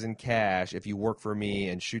in cash if you work for me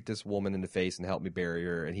and shoot this woman in the face and help me bury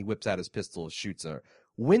her. And he whips out his pistol and shoots her.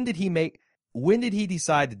 When did he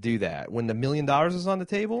decide to do that? When the $1 million was on the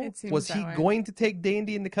table? Was he going to take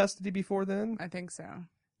Dandy into custody before then? I think so.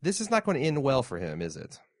 This is not going to end well for him, is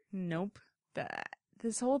it? Nope.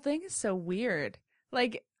 This whole thing is so weird.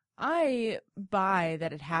 Like, I buy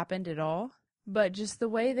that it happened at all, but just the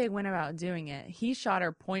way they went about doing it. He shot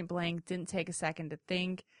her point blank, didn't take a second to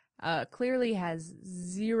think, clearly has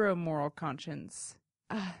zero moral conscience.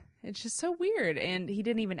 It's just so weird. And he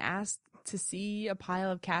didn't even ask to see a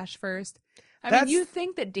pile of cash first. I mean, you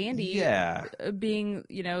think that Dandy, being,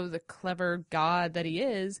 the clever god that he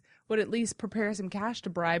is, would at least prepare some cash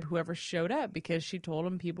to bribe whoever showed up because she told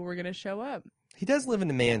him people were going to show up. He does live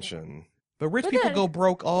in a mansion, but rich people go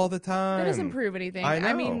broke all the time. That doesn't prove anything. I know.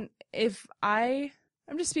 I mean,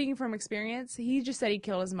 I'm just speaking from experience. He just said he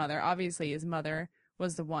killed his mother. Obviously, his mother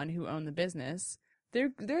was the one who owned the business.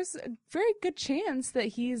 There's a very good chance that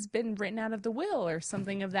he's been written out of the will or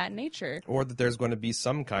something of that nature. Or that there's going to be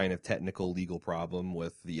some kind of technical legal problem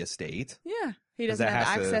with the estate. Yeah. He doesn't have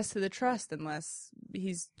access to the trust unless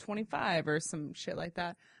he's 25 or some shit like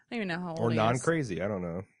that. I don't even know how old he is. Or non-crazy. I don't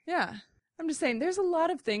know. Yeah. I'm just saying there's a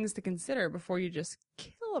lot of things to consider before you just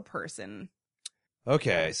kill a person.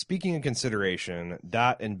 Okay. Speaking of consideration,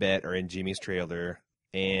 Dot and Bet are in Jimmy's trailer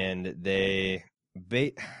and they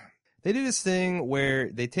do this thing where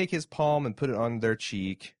they take his palm and put it on their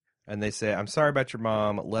cheek, and they say, I'm sorry about your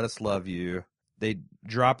mom, let us love you. They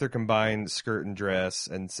drop their combined skirt and dress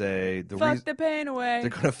and say, fuck the pain away. They're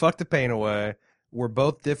going to fuck the pain away. We're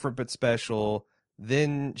both different but special.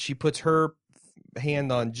 Then she puts her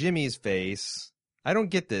hand on Jimmy's face. I don't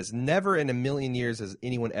get this. Never in a million years has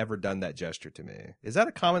anyone ever done that gesture to me. Is that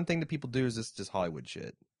a common thing that people do, or is this just Hollywood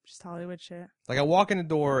shit? Just Hollywood shit. Like, I walk in the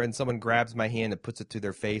door and someone grabs my hand and puts it to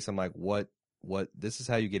their face. I'm like, what? This is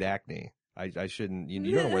how you get acne. I shouldn't.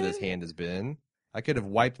 You don't know where this hand has been. I could have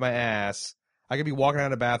wiped my ass. I could be walking out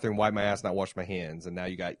of the bathroom, wipe my ass, not wash my hands, and now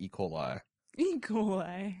you got E. coli. E.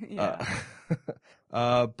 coli, yeah.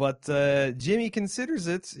 But Jimmy considers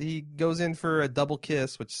it. He goes in for a double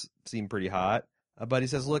kiss, which seemed pretty hot. But he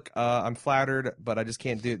says, look, I'm flattered, but I just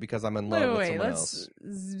can't do it because I'm in love with someone else.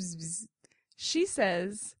 She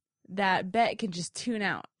says that Bet can just tune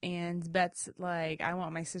out, and Bet's like, I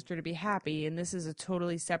want my sister to be happy, and this is a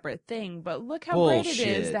totally separate thing, but look how great it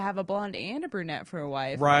is to have a blonde and a brunette for a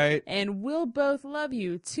wife. Right. And we'll both love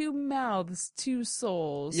you. 2 mouths, 2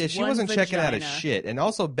 souls. Yeah, she wasn't checking out his shit. And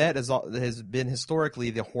also, Bet has been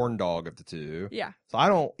historically the horn dog of the two. Yeah.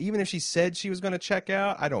 So even if she said she was going to check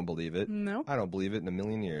out, I don't believe it. Nope. I don't believe it in a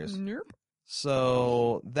million years. Nope.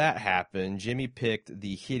 So that happened. Jimmy picked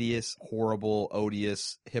the hideous, horrible,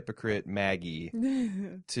 odious, hypocrite Maggie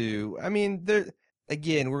again,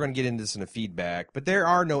 we're going to get into this in a feedback, but there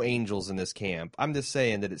are no angels in this camp. I'm just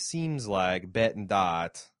saying that it seems like Bet and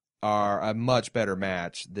Dot are a much better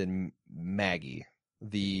match than Maggie,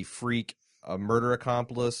 the freak, murder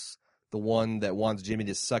accomplice, the one that wants Jimmy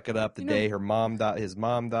to suck it up the day his mom dies.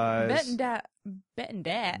 Bet and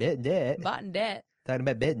Dat. Talking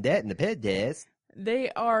about Bet and Dat and the pet death.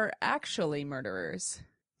 They are actually murderers.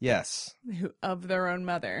 Yes. Of their own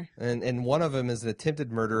mother. And one of them is an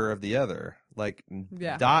attempted murderer of the other. Like,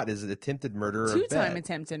 Dot is an attempted murderer of Bet. 2-time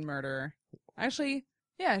attempted murderer. Actually,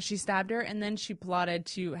 yeah, she stabbed her, and then she plotted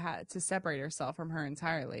to separate herself from her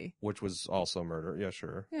entirely. Which was also murder. Yeah,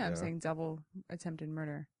 sure. Yeah, I'm saying double attempted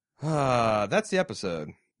murder. That's the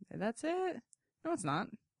episode. That's it? No, it's not.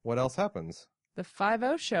 What else happens? The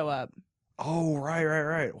 5-0 show up. Oh,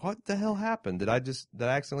 right. What the hell happened? Did I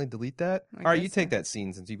accidentally delete that? All right, you take that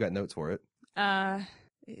scene since you've got notes for it.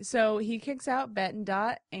 So he kicks out Bet and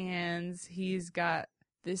Dot, and he's got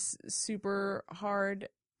this super hard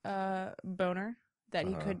boner that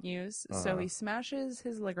he couldn't use. So he smashes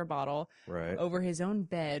his liquor bottle over his own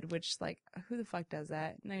bed, which, like, who the fuck does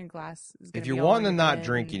that? And then your glass is gonna If you're wanting to not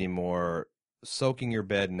drink anymore, soaking your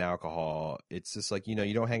bed in alcohol, it's just like, you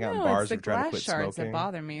don't hang out in bars and try to quit smoking. It's the glass shards that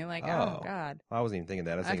bother me. Like, oh God. I wasn't even thinking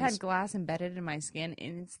that. I've had glass embedded in my skin,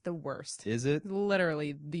 and it's the worst. Is it?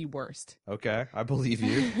 Literally the worst. Okay, I believe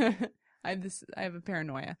you. I have a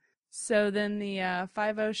paranoia. So then the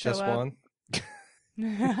 5-0 show up. Just one.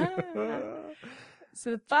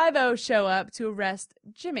 So the 5-0 show up to arrest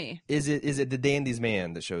Jimmy. Is it the Dandy's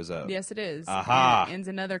man that shows up? Yes, it is. Aha. And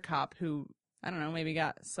another cop who, I don't know, maybe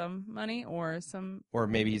got some money or some... Or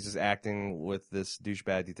maybe he's just acting with this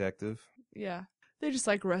douchebag detective. Yeah. They just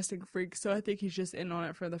like arresting freaks, so I think he's just in on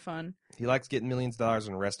it for the fun. He likes getting millions of dollars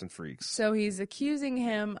and arresting freaks. So he's accusing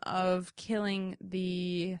him of killing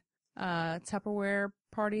the Tupperware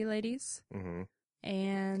party ladies. Mm-hmm.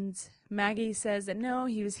 And Maggie says that no,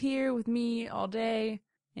 he was here with me all day,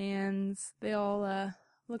 and they all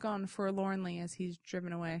look on forlornly as he's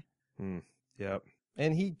driven away. Yep.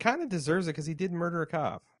 And he kind of deserves it because he did murder a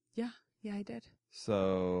cop. Yeah, he did.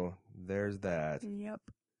 So there's that. Yep.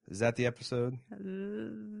 Is that the episode?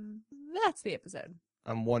 That's the episode.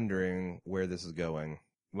 I'm wondering where this is going.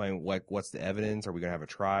 I mean, like, what's the evidence? Are we going to have a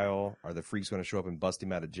trial? Are the freaks going to show up and bust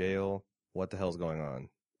him out of jail? What the hell's going on?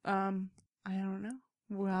 I don't know.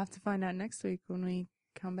 We'll have to find out next week when we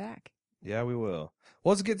come back. Yeah, we will.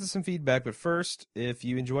 Well, let's get to some feedback. But first, if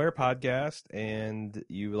you enjoy our podcast and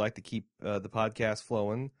you would like to keep the podcast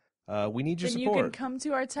flowing, we need your support. Then you can come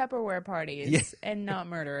to our Tupperware parties and not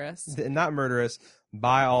murder us. Not murder us.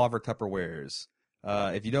 Buy all of our Tupperwares.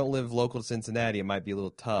 If you don't live local to Cincinnati, it might be a little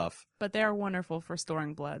tough. But they are wonderful for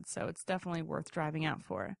storing blood, so it's definitely worth driving out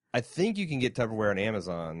for. I think you can get Tupperware on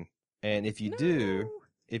Amazon. And if you do,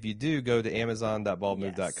 go to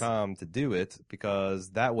amazon.baldmove.com to do it,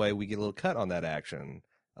 because that way we get a little cut on that action.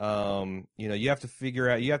 You have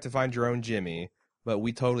to find your own Jimmy, but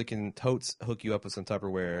we totally can totes hook you up with some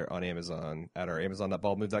Tupperware on Amazon at our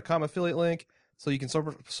amazon.baldmove.com affiliate link. So you can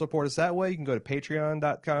support us that way. You can go to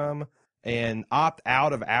patreon.com and opt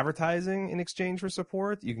out of advertising in exchange for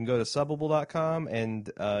support. You can go to subbable.com and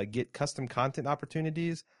get custom content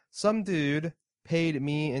opportunities. Some dude paid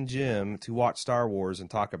me and Jim to watch Star Wars and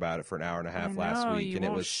talk about it for an hour and a half last week, and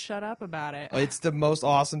it was shut up about it. It's the most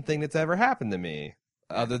awesome thing that's ever happened to me,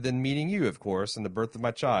 other than meeting you, of course, and the birth of my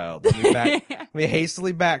child. Let me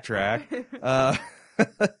hastily backtrack.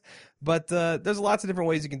 But there's lots of different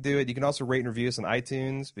ways you can do it. You can also rate and review us on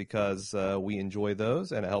iTunes because we enjoy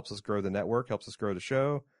those, and it helps us grow the network, helps us grow the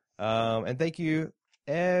show. And thank you,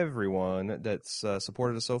 everyone that's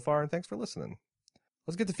supported us so far, and thanks for listening.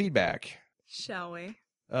 Let's get the feedback. Shall we?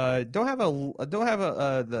 Don't have a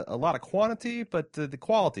lot of quantity, but the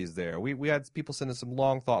quality is there. We had people send us some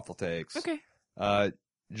long, thoughtful takes. Okay.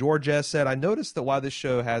 George S. said, I noticed that while this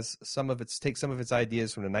show has takes some of its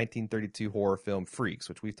ideas from the 1932 horror film Freaks,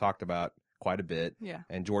 which we've talked about quite a bit. Yeah.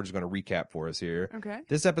 And George is going to recap for us here. Okay.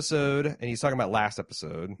 This episode, and he's talking about last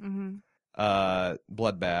episode,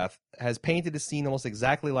 Bloodbath, has painted a scene almost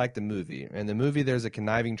exactly like the movie. In the movie, there's a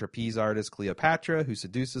conniving trapeze artist, Cleopatra, who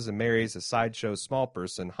seduces and marries a sideshow small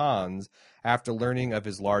person, Hans, after learning of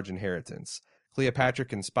his large inheritance. Cleopatra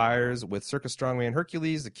conspires with circus strongman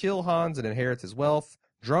Hercules to kill Hans and inherit his wealth.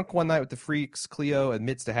 Drunk one night with the freaks, Cleo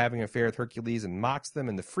admits to having an affair with Hercules and mocks them,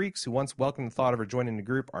 and the freaks, who once welcomed the thought of her joining the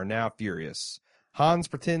group, are now furious. Hans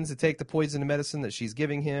pretends to take the poisoned medicine that she's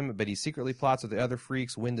giving him, but he secretly plots with the other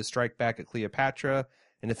freaks when to strike back at Cleopatra.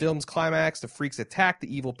 In the film's climax, the freaks attack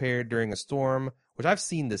the evil pair during a storm, which I've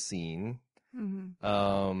seen this scene.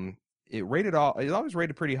 Mm-hmm. It always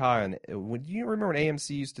rated pretty high. And do you remember when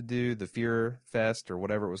AMC used to do the Fear Fest or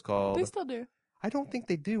whatever it was called? They still do. I don't think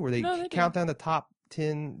they do, where they No, they count do. down the top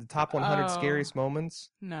 100 scariest moments.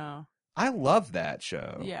 No. I love that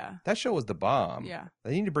show. Yeah. That show was the bomb. Yeah.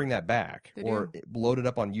 They need to bring that back or load it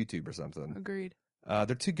up on YouTube or something. Agreed.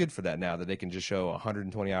 They're too good for that now that they can just show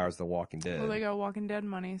 120 hours of The Walking Dead. Well, they got Walking Dead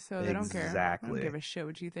money, so they don't care. Exactly. I don't give a shit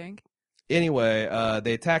what you think. Anyway,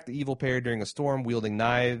 they attack the evil pair during a storm, wielding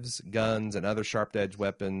knives, guns, and other sharp-edged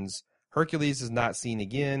weapons. Hercules is not seen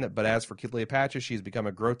again, but as for Cleopatra, she has become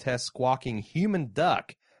a grotesque, squawking human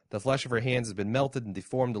duck. The flesh of her hands has been melted and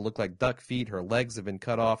deformed to look like duck feet. Her legs have been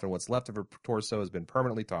cut off, and what's left of her torso has been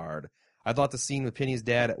permanently tarred. I thought the scene with Penny's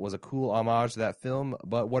dad was a cool homage to that film,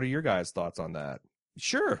 but what are your guys' thoughts on that?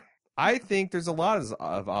 Sure. I think there's a lot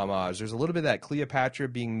of homage. There's a little bit of that Cleopatra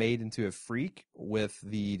being made into a freak with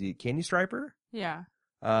the Candy Striper. Yeah.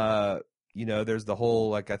 There's the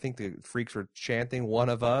whole, I think the freaks were chanting "One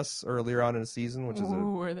of Us" earlier on in the season,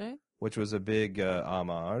 were they? Which was a big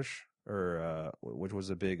homage, which was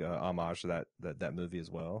a big homage to that movie as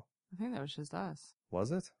well. I think that was just us.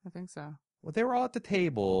 Was it? I think so. Well, they were all at the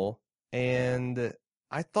table, and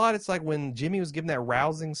I thought it's like when Jimmy was giving that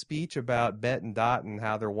rousing speech about Bet and Dot and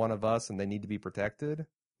how they're one of us and they need to be protected.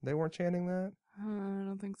 They weren't chanting that? I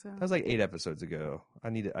don't think so. That was like 8 episodes ago. I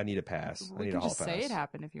need a pass. I need a hall pass. We can just say it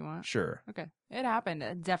happened if you want. Sure. Okay. It happened.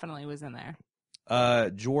 It definitely was in there.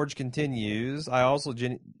 George continues. I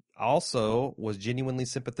also was genuinely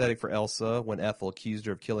sympathetic for Elsa when Ethel accused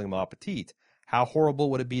her of killing Ma Petite. How horrible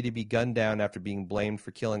would it be to be gunned down after being blamed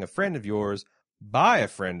for killing a friend of yours by a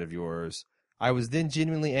friend of yours? I was then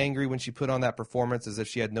genuinely angry when she put on that performance as if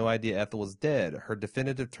she had no idea Ethel was dead. Her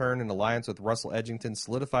definitive turn and alliance with Russell Edgington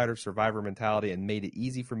solidified her survivor mentality and made it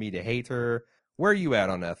easy for me to hate her. Where are you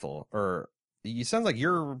at on Ethel? Or you sound like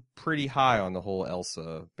you're pretty high on the whole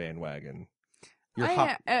Elsa bandwagon.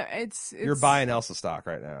 You're buying Elsa stock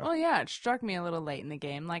right now. Well, yeah, it struck me a little late in the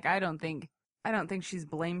game. I don't think she's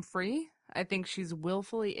blame free. I think she's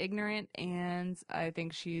willfully ignorant, and I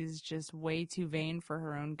think she's just way too vain for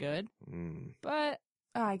her own good. But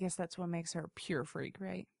I guess that's what makes her a pure freak,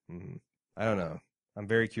 right? I don't know. I'm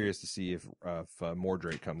very curious to see if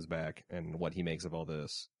Mordrake comes back and what he makes of all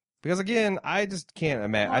this. Because again, I just can't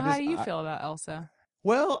imagine. Well, how do you feel about Elsa?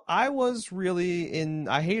 Well, I was really in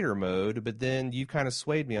I hate her mode, but then you kind of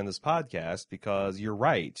swayed me on this podcast because you're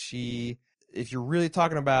right. If you're really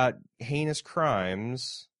talking about heinous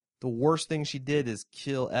crimes, the worst thing she did is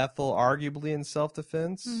kill Ethel, arguably in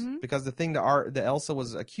self-defense, because the thing that Elsa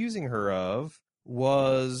was accusing her of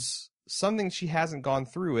was something she hasn't gone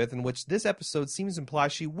through with, in which this episode seems to imply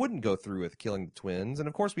she wouldn't go through with killing the twins. And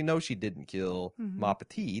of course, we know she didn't kill Ma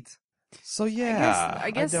Petite. So yeah,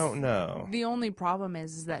 I guess I don't know. The only problem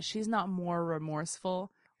is that she's not more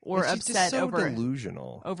remorseful or upset just so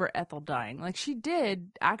delusional over Ethel dying. She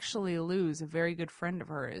did actually lose a very good friend of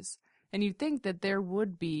hers. And you'd think that there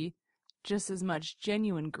would be just as much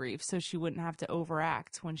genuine grief, so she wouldn't have to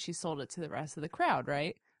overact when she sold it to the rest of the crowd,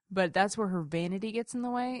 right? But that's where her vanity gets in the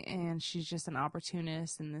way, and she's just an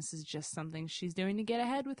opportunist, and this is just something she's doing to get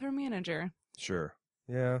ahead with her manager. Sure.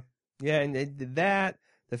 Yeah. Yeah, and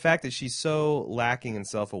the fact that she's so lacking in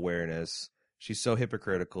self-awareness, she's so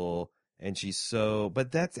hypocritical, and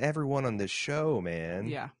but that's everyone on this show, man.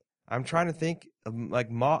 Yeah. I'm trying to think,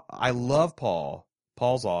 I love Paul.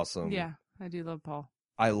 Paul's awesome. Yeah, I do love Paul.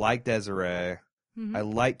 I like Desiree. I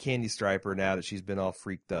like Candy Striper now that she's been all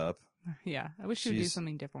freaked up. Yeah, I wish she would do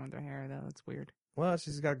something different with her hair, though. That's weird. Well,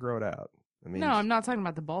 she's got to grow it out. I mean, no, I'm not talking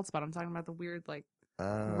about the bald spot. I'm talking about the weird, like,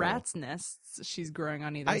 rat's nests she's growing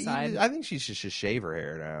on either side. I think she should just shave her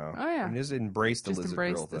hair now. Oh, yeah. I mean, just embrace the just lizard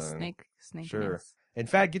embrace girl the thing. snake. Sure. In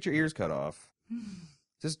fact, get your ears cut off.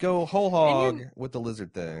 Just go whole hog with the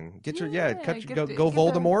lizard thing. Get your go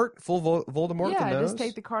Voldemort, full Voldemort. Yeah, the nose. just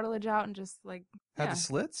take the cartilage out and just like have the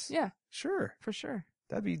slits. Yeah, sure, for sure.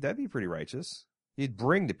 That'd be pretty righteous. You'd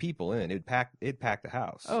bring the people in. It'd pack the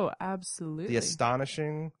house. Oh, absolutely.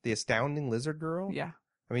 The astounding lizard girl. Yeah.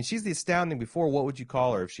 I mean, she's the astounding before. What would you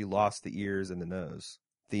call her if she lost the ears and the nose?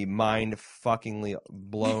 The mind-fuckingly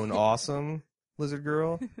blown awesome lizard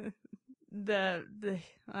girl. the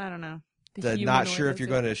I don't know. The not sure if you're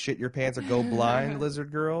going to shit your pants or go blind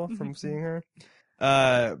lizard girl from seeing her.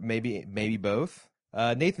 Maybe both.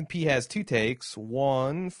 Nathan P has 2 takes,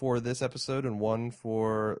 one for this episode and one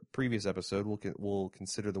for previous episode. We'll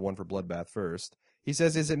consider the one for Bloodbath first. He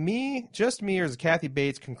says, "Is it me, just me, or is Kathy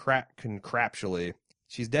Bates contractually?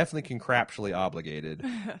 She's definitely contractually obligated,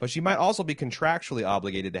 but she might also be contractually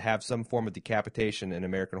obligated to have some form of decapitation in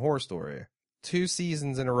American Horror Story. 2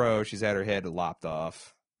 seasons in a row, she's had her head lopped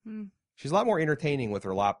off." She's a lot more entertaining with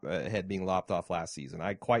her head being lopped off last season.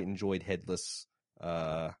 I quite enjoyed headless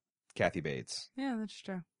Kathy Bates. Yeah, that's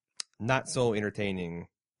true. Not so entertaining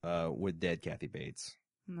with dead Kathy Bates.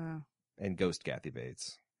 No. And ghost Kathy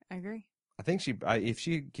Bates. I agree. I think if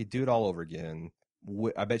she could do it all over again,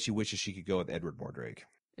 I bet she wishes she could go with Edward Mordrake.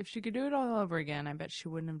 If she could do it all over again, I bet she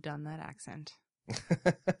wouldn't have done that accent.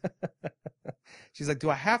 She's like, do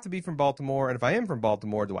I have to be from Baltimore? And if I am from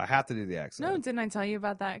Baltimore, do I have to do the accent? No, didn't I tell you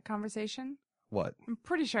about that conversation? What? I'm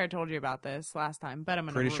pretty sure I told you about this last time, but I'm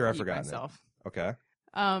going to pretty sure I repeat forgot myself. It. Okay.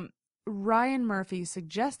 Ryan Murphy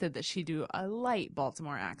suggested that she do a light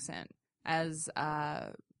Baltimore accent as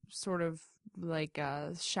sort of like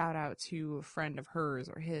a shout out to a friend of hers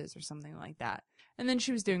or his or something like that. And then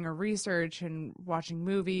she was doing her research and watching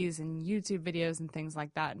movies and YouTube videos and things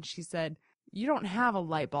like that. And she said, you don't have a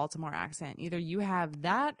light Baltimore accent. Either you have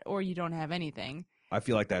that or you don't have anything. I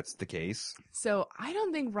feel like that's the case. So I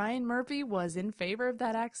don't think Ryan Murphy was in favor of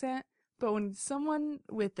that accent. But when someone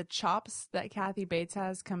with the chops that Kathy Bates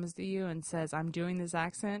has comes to you and says, I'm doing this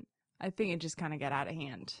accent, I think it just kind of got out of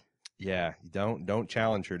hand. Yeah, don't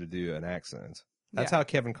challenge her to do an accent. That's how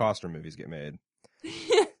Kevin Costner movies get made.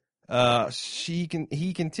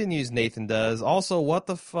 He continues, Nathan does. Also, what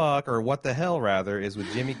the fuck, or what the hell rather, is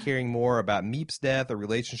with Jimmy caring more about Meep's death, a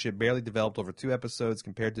relationship barely developed over 2 episodes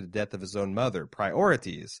compared to the death of his own mother?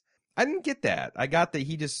 Priorities. I didn't get that. I got that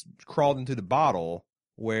he just crawled into the bottle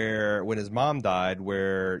when his mom died,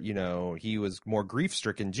 where, you know, he was more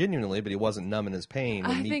grief-stricken genuinely, but he wasn't numbing his pain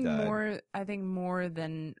when Meep died. I think more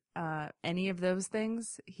than any of those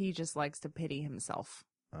things, he just likes to pity himself.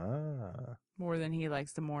 More than he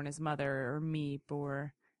likes to mourn his mother or Meep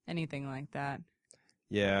or anything like that.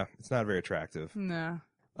 Yeah, it's not very attractive. No.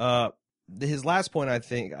 His last point, I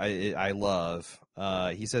think, I love.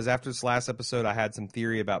 He says, after this last episode, I had some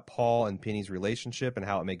theory about Paul and Penny's relationship and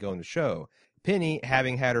how it may go in the show. Penny,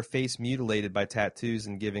 having had her face mutilated by tattoos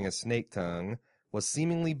and giving a snake tongue, was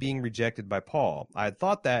seemingly being rejected by Paul. I had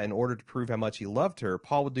thought that in order to prove how much he loved her,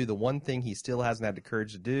 Paul would do the one thing he still hasn't had the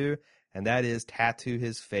courage to do, and that is tattoo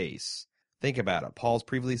his face. Think about it. Paul's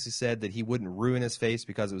previously said that he wouldn't ruin his face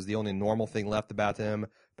because it was the only normal thing left about him,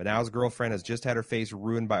 but now his girlfriend has just had her face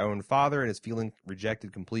ruined by her own father and is feeling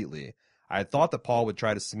rejected completely. I had thought that Paul would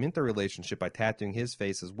try to cement their relationship by tattooing his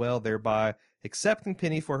face as well, thereby accepting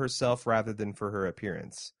Penny for herself rather than for her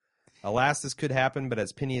appearance. Alas, this could happen, but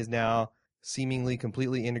as Penny is now seemingly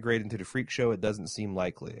completely integrated into the freak show, it doesn't seem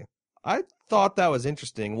likely. I thought that was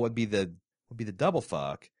interesting. What would be the double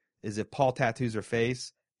fuck is if Paul tattoos her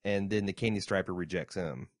face and then the Candy Striper rejects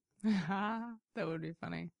him. That would be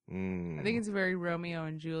funny. I think it's a very Romeo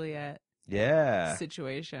and Juliet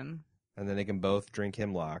situation. And then they can both drink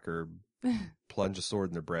hemlock or plunge a sword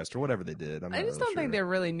in their breast or whatever they did. I just don't think they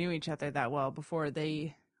really knew each other that well before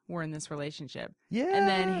they were in this relationship. Yeah. And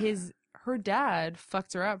then her dad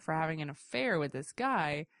fucked her up for having an affair with this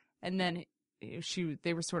guy, and then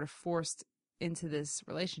they were sort of forced into this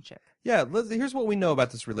relationship. Yeah, here's what we know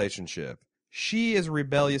about this relationship. She is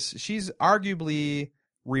rebellious. She's arguably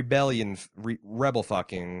rebel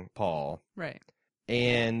fucking Paul. Right.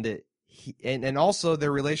 And and also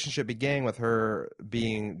their relationship began with her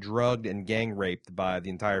being drugged and gang raped by the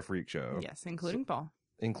entire freak show. Yes, including Paul.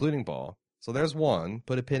 Including Paul. So there's one.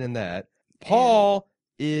 Put a pin in that. Paul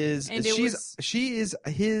she is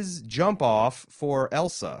his jump off for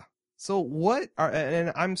Elsa. So what are,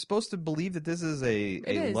 and I'm supposed to believe that this is a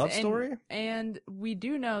love story? And we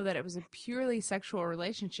do know that it was a purely sexual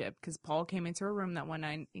relationship because Paul came into her room that one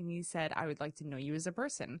night and he said, I would like to know you as a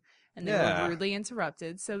person. And they were rudely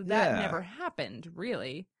interrupted. So that never happened,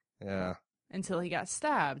 really. Yeah. Until he got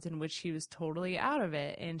stabbed, in which he was totally out of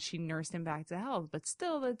it and she nursed him back to health. But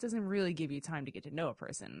still, that doesn't really give you time to get to know a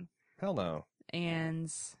person. Hell no.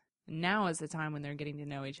 And now is the time when they're getting to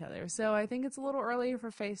know each other. So I think it's a little early for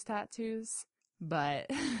face tattoos, but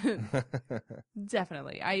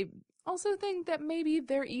definitely. I also think that maybe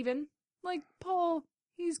they're even. Like Paul,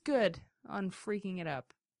 he's good on freaking it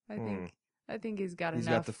up. I think he's got enough.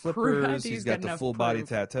 He's got the flippers. He's got the full body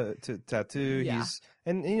tattoo. Yeah.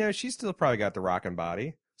 And she's still probably got the rockin'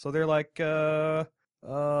 body. So they're like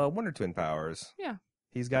Wonder Twin powers. Yeah.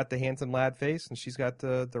 He's got the handsome lad face, and she's got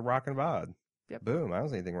the rockin' bod. Yep. Boom. I don't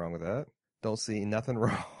see anything wrong with that. Don't see nothing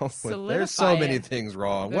wrong with it. There's so many things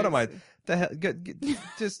wrong. What am I? The hell?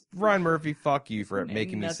 Just Ryan Murphy, fuck you for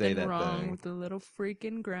making me say that thing. Nothing wrong with the little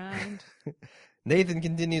freaking grind. Nathan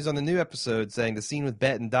continues on the new episode saying the scene with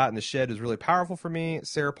Bette and Dot in the shed was really powerful for me.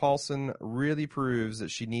 Sarah Paulson really proves that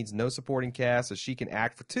she needs no supporting cast as she can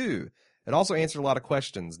act for two. It also answered a lot of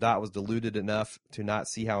questions. Dot was deluded enough to not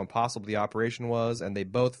see how impossible the operation was, and they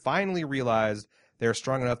both finally realized they are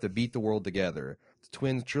strong enough to beat the world together. The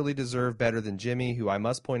twins truly deserve better than Jimmy, who I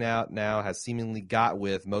must point out now has seemingly got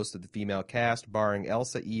with most of the female cast, barring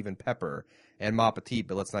Elsa, Eve, and Pepper, and Ma Petite,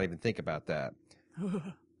 but let's not even think about that.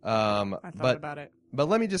 I thought about it. But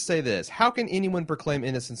let me just say this. How can anyone proclaim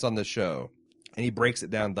innocence on this show? And he breaks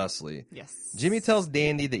it down thusly. Yes. Jimmy tells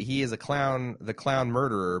Dandy that he is the clown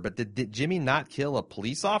murderer, but did Jimmy not kill a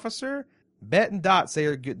police officer? Bette and Dot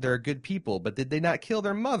say they're good people, but did they not kill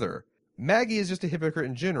their mother? Maggie is just a hypocrite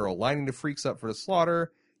in general, lining the freaks up for the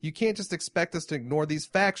slaughter. You can't just expect us to ignore these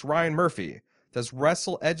facts, Ryan Murphy. Does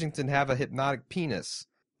Russell Edgington have a hypnotic penis?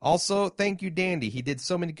 Also, thank you, Dandy. He did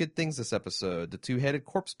so many good things this episode. The two-headed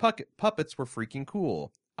corpse puppets were freaking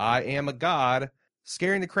cool. I am a god.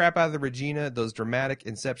 Scaring the crap out of the Regina, those dramatic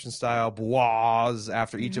Inception-style boahs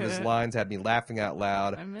after each of his lines had me laughing out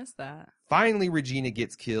loud. I missed that. Finally, Regina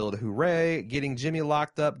gets killed. Hooray. Getting Jimmy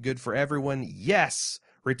locked up, good for everyone. Yes.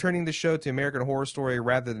 Returning the show to American Horror Story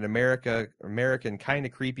rather than American kind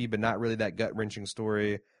of creepy, but not really that gut-wrenching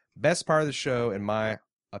story. Best part of the show, in my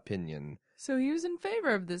opinion. So he was in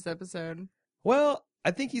favor of this episode. Well,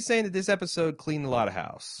 I think he's saying that this episode cleaned a lot of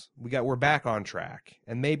house. We're back on track,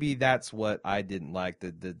 and maybe that's what I didn't like,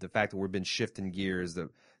 the fact that we've been shifting gears, that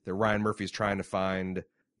Ryan Murphy's trying to find,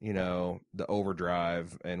 the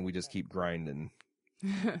overdrive, and we just keep grinding.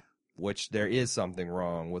 Which there is something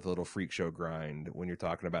wrong with a little freak show grind when you're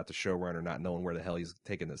talking about the showrunner not knowing where the hell he's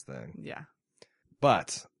taking this thing. Yeah.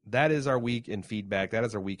 But that is our week in feedback. That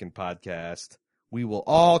is our week in podcast. We will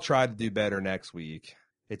all try to do better next week.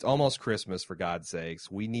 It's almost Christmas, for God's sakes.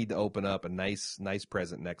 We need to open up a nice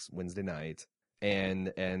present next Wednesday night. And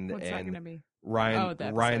What's that gonna be?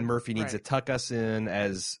 Ryan Murphy needs to tuck us in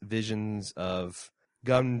as visions of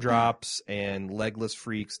gumdrops and legless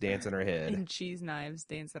freaks dance in our head. And cheese knives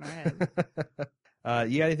dance in our head.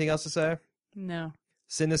 You got anything else to say? No.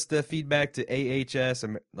 Send us the feedback to AHS,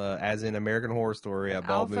 as in American Horror Story, at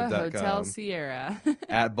baldmove.com. Alpha Hotel Sierra.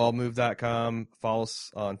 At baldmove.com. Follow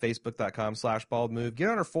us on Facebook.com/baldmove. Get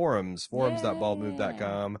on our forums,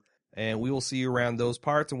 forums.baldmove.com. And we will see you around those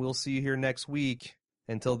parts, and we'll see you here next week.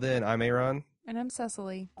 Until then, I'm Aaron. And I'm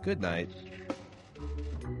Cecily. Good night.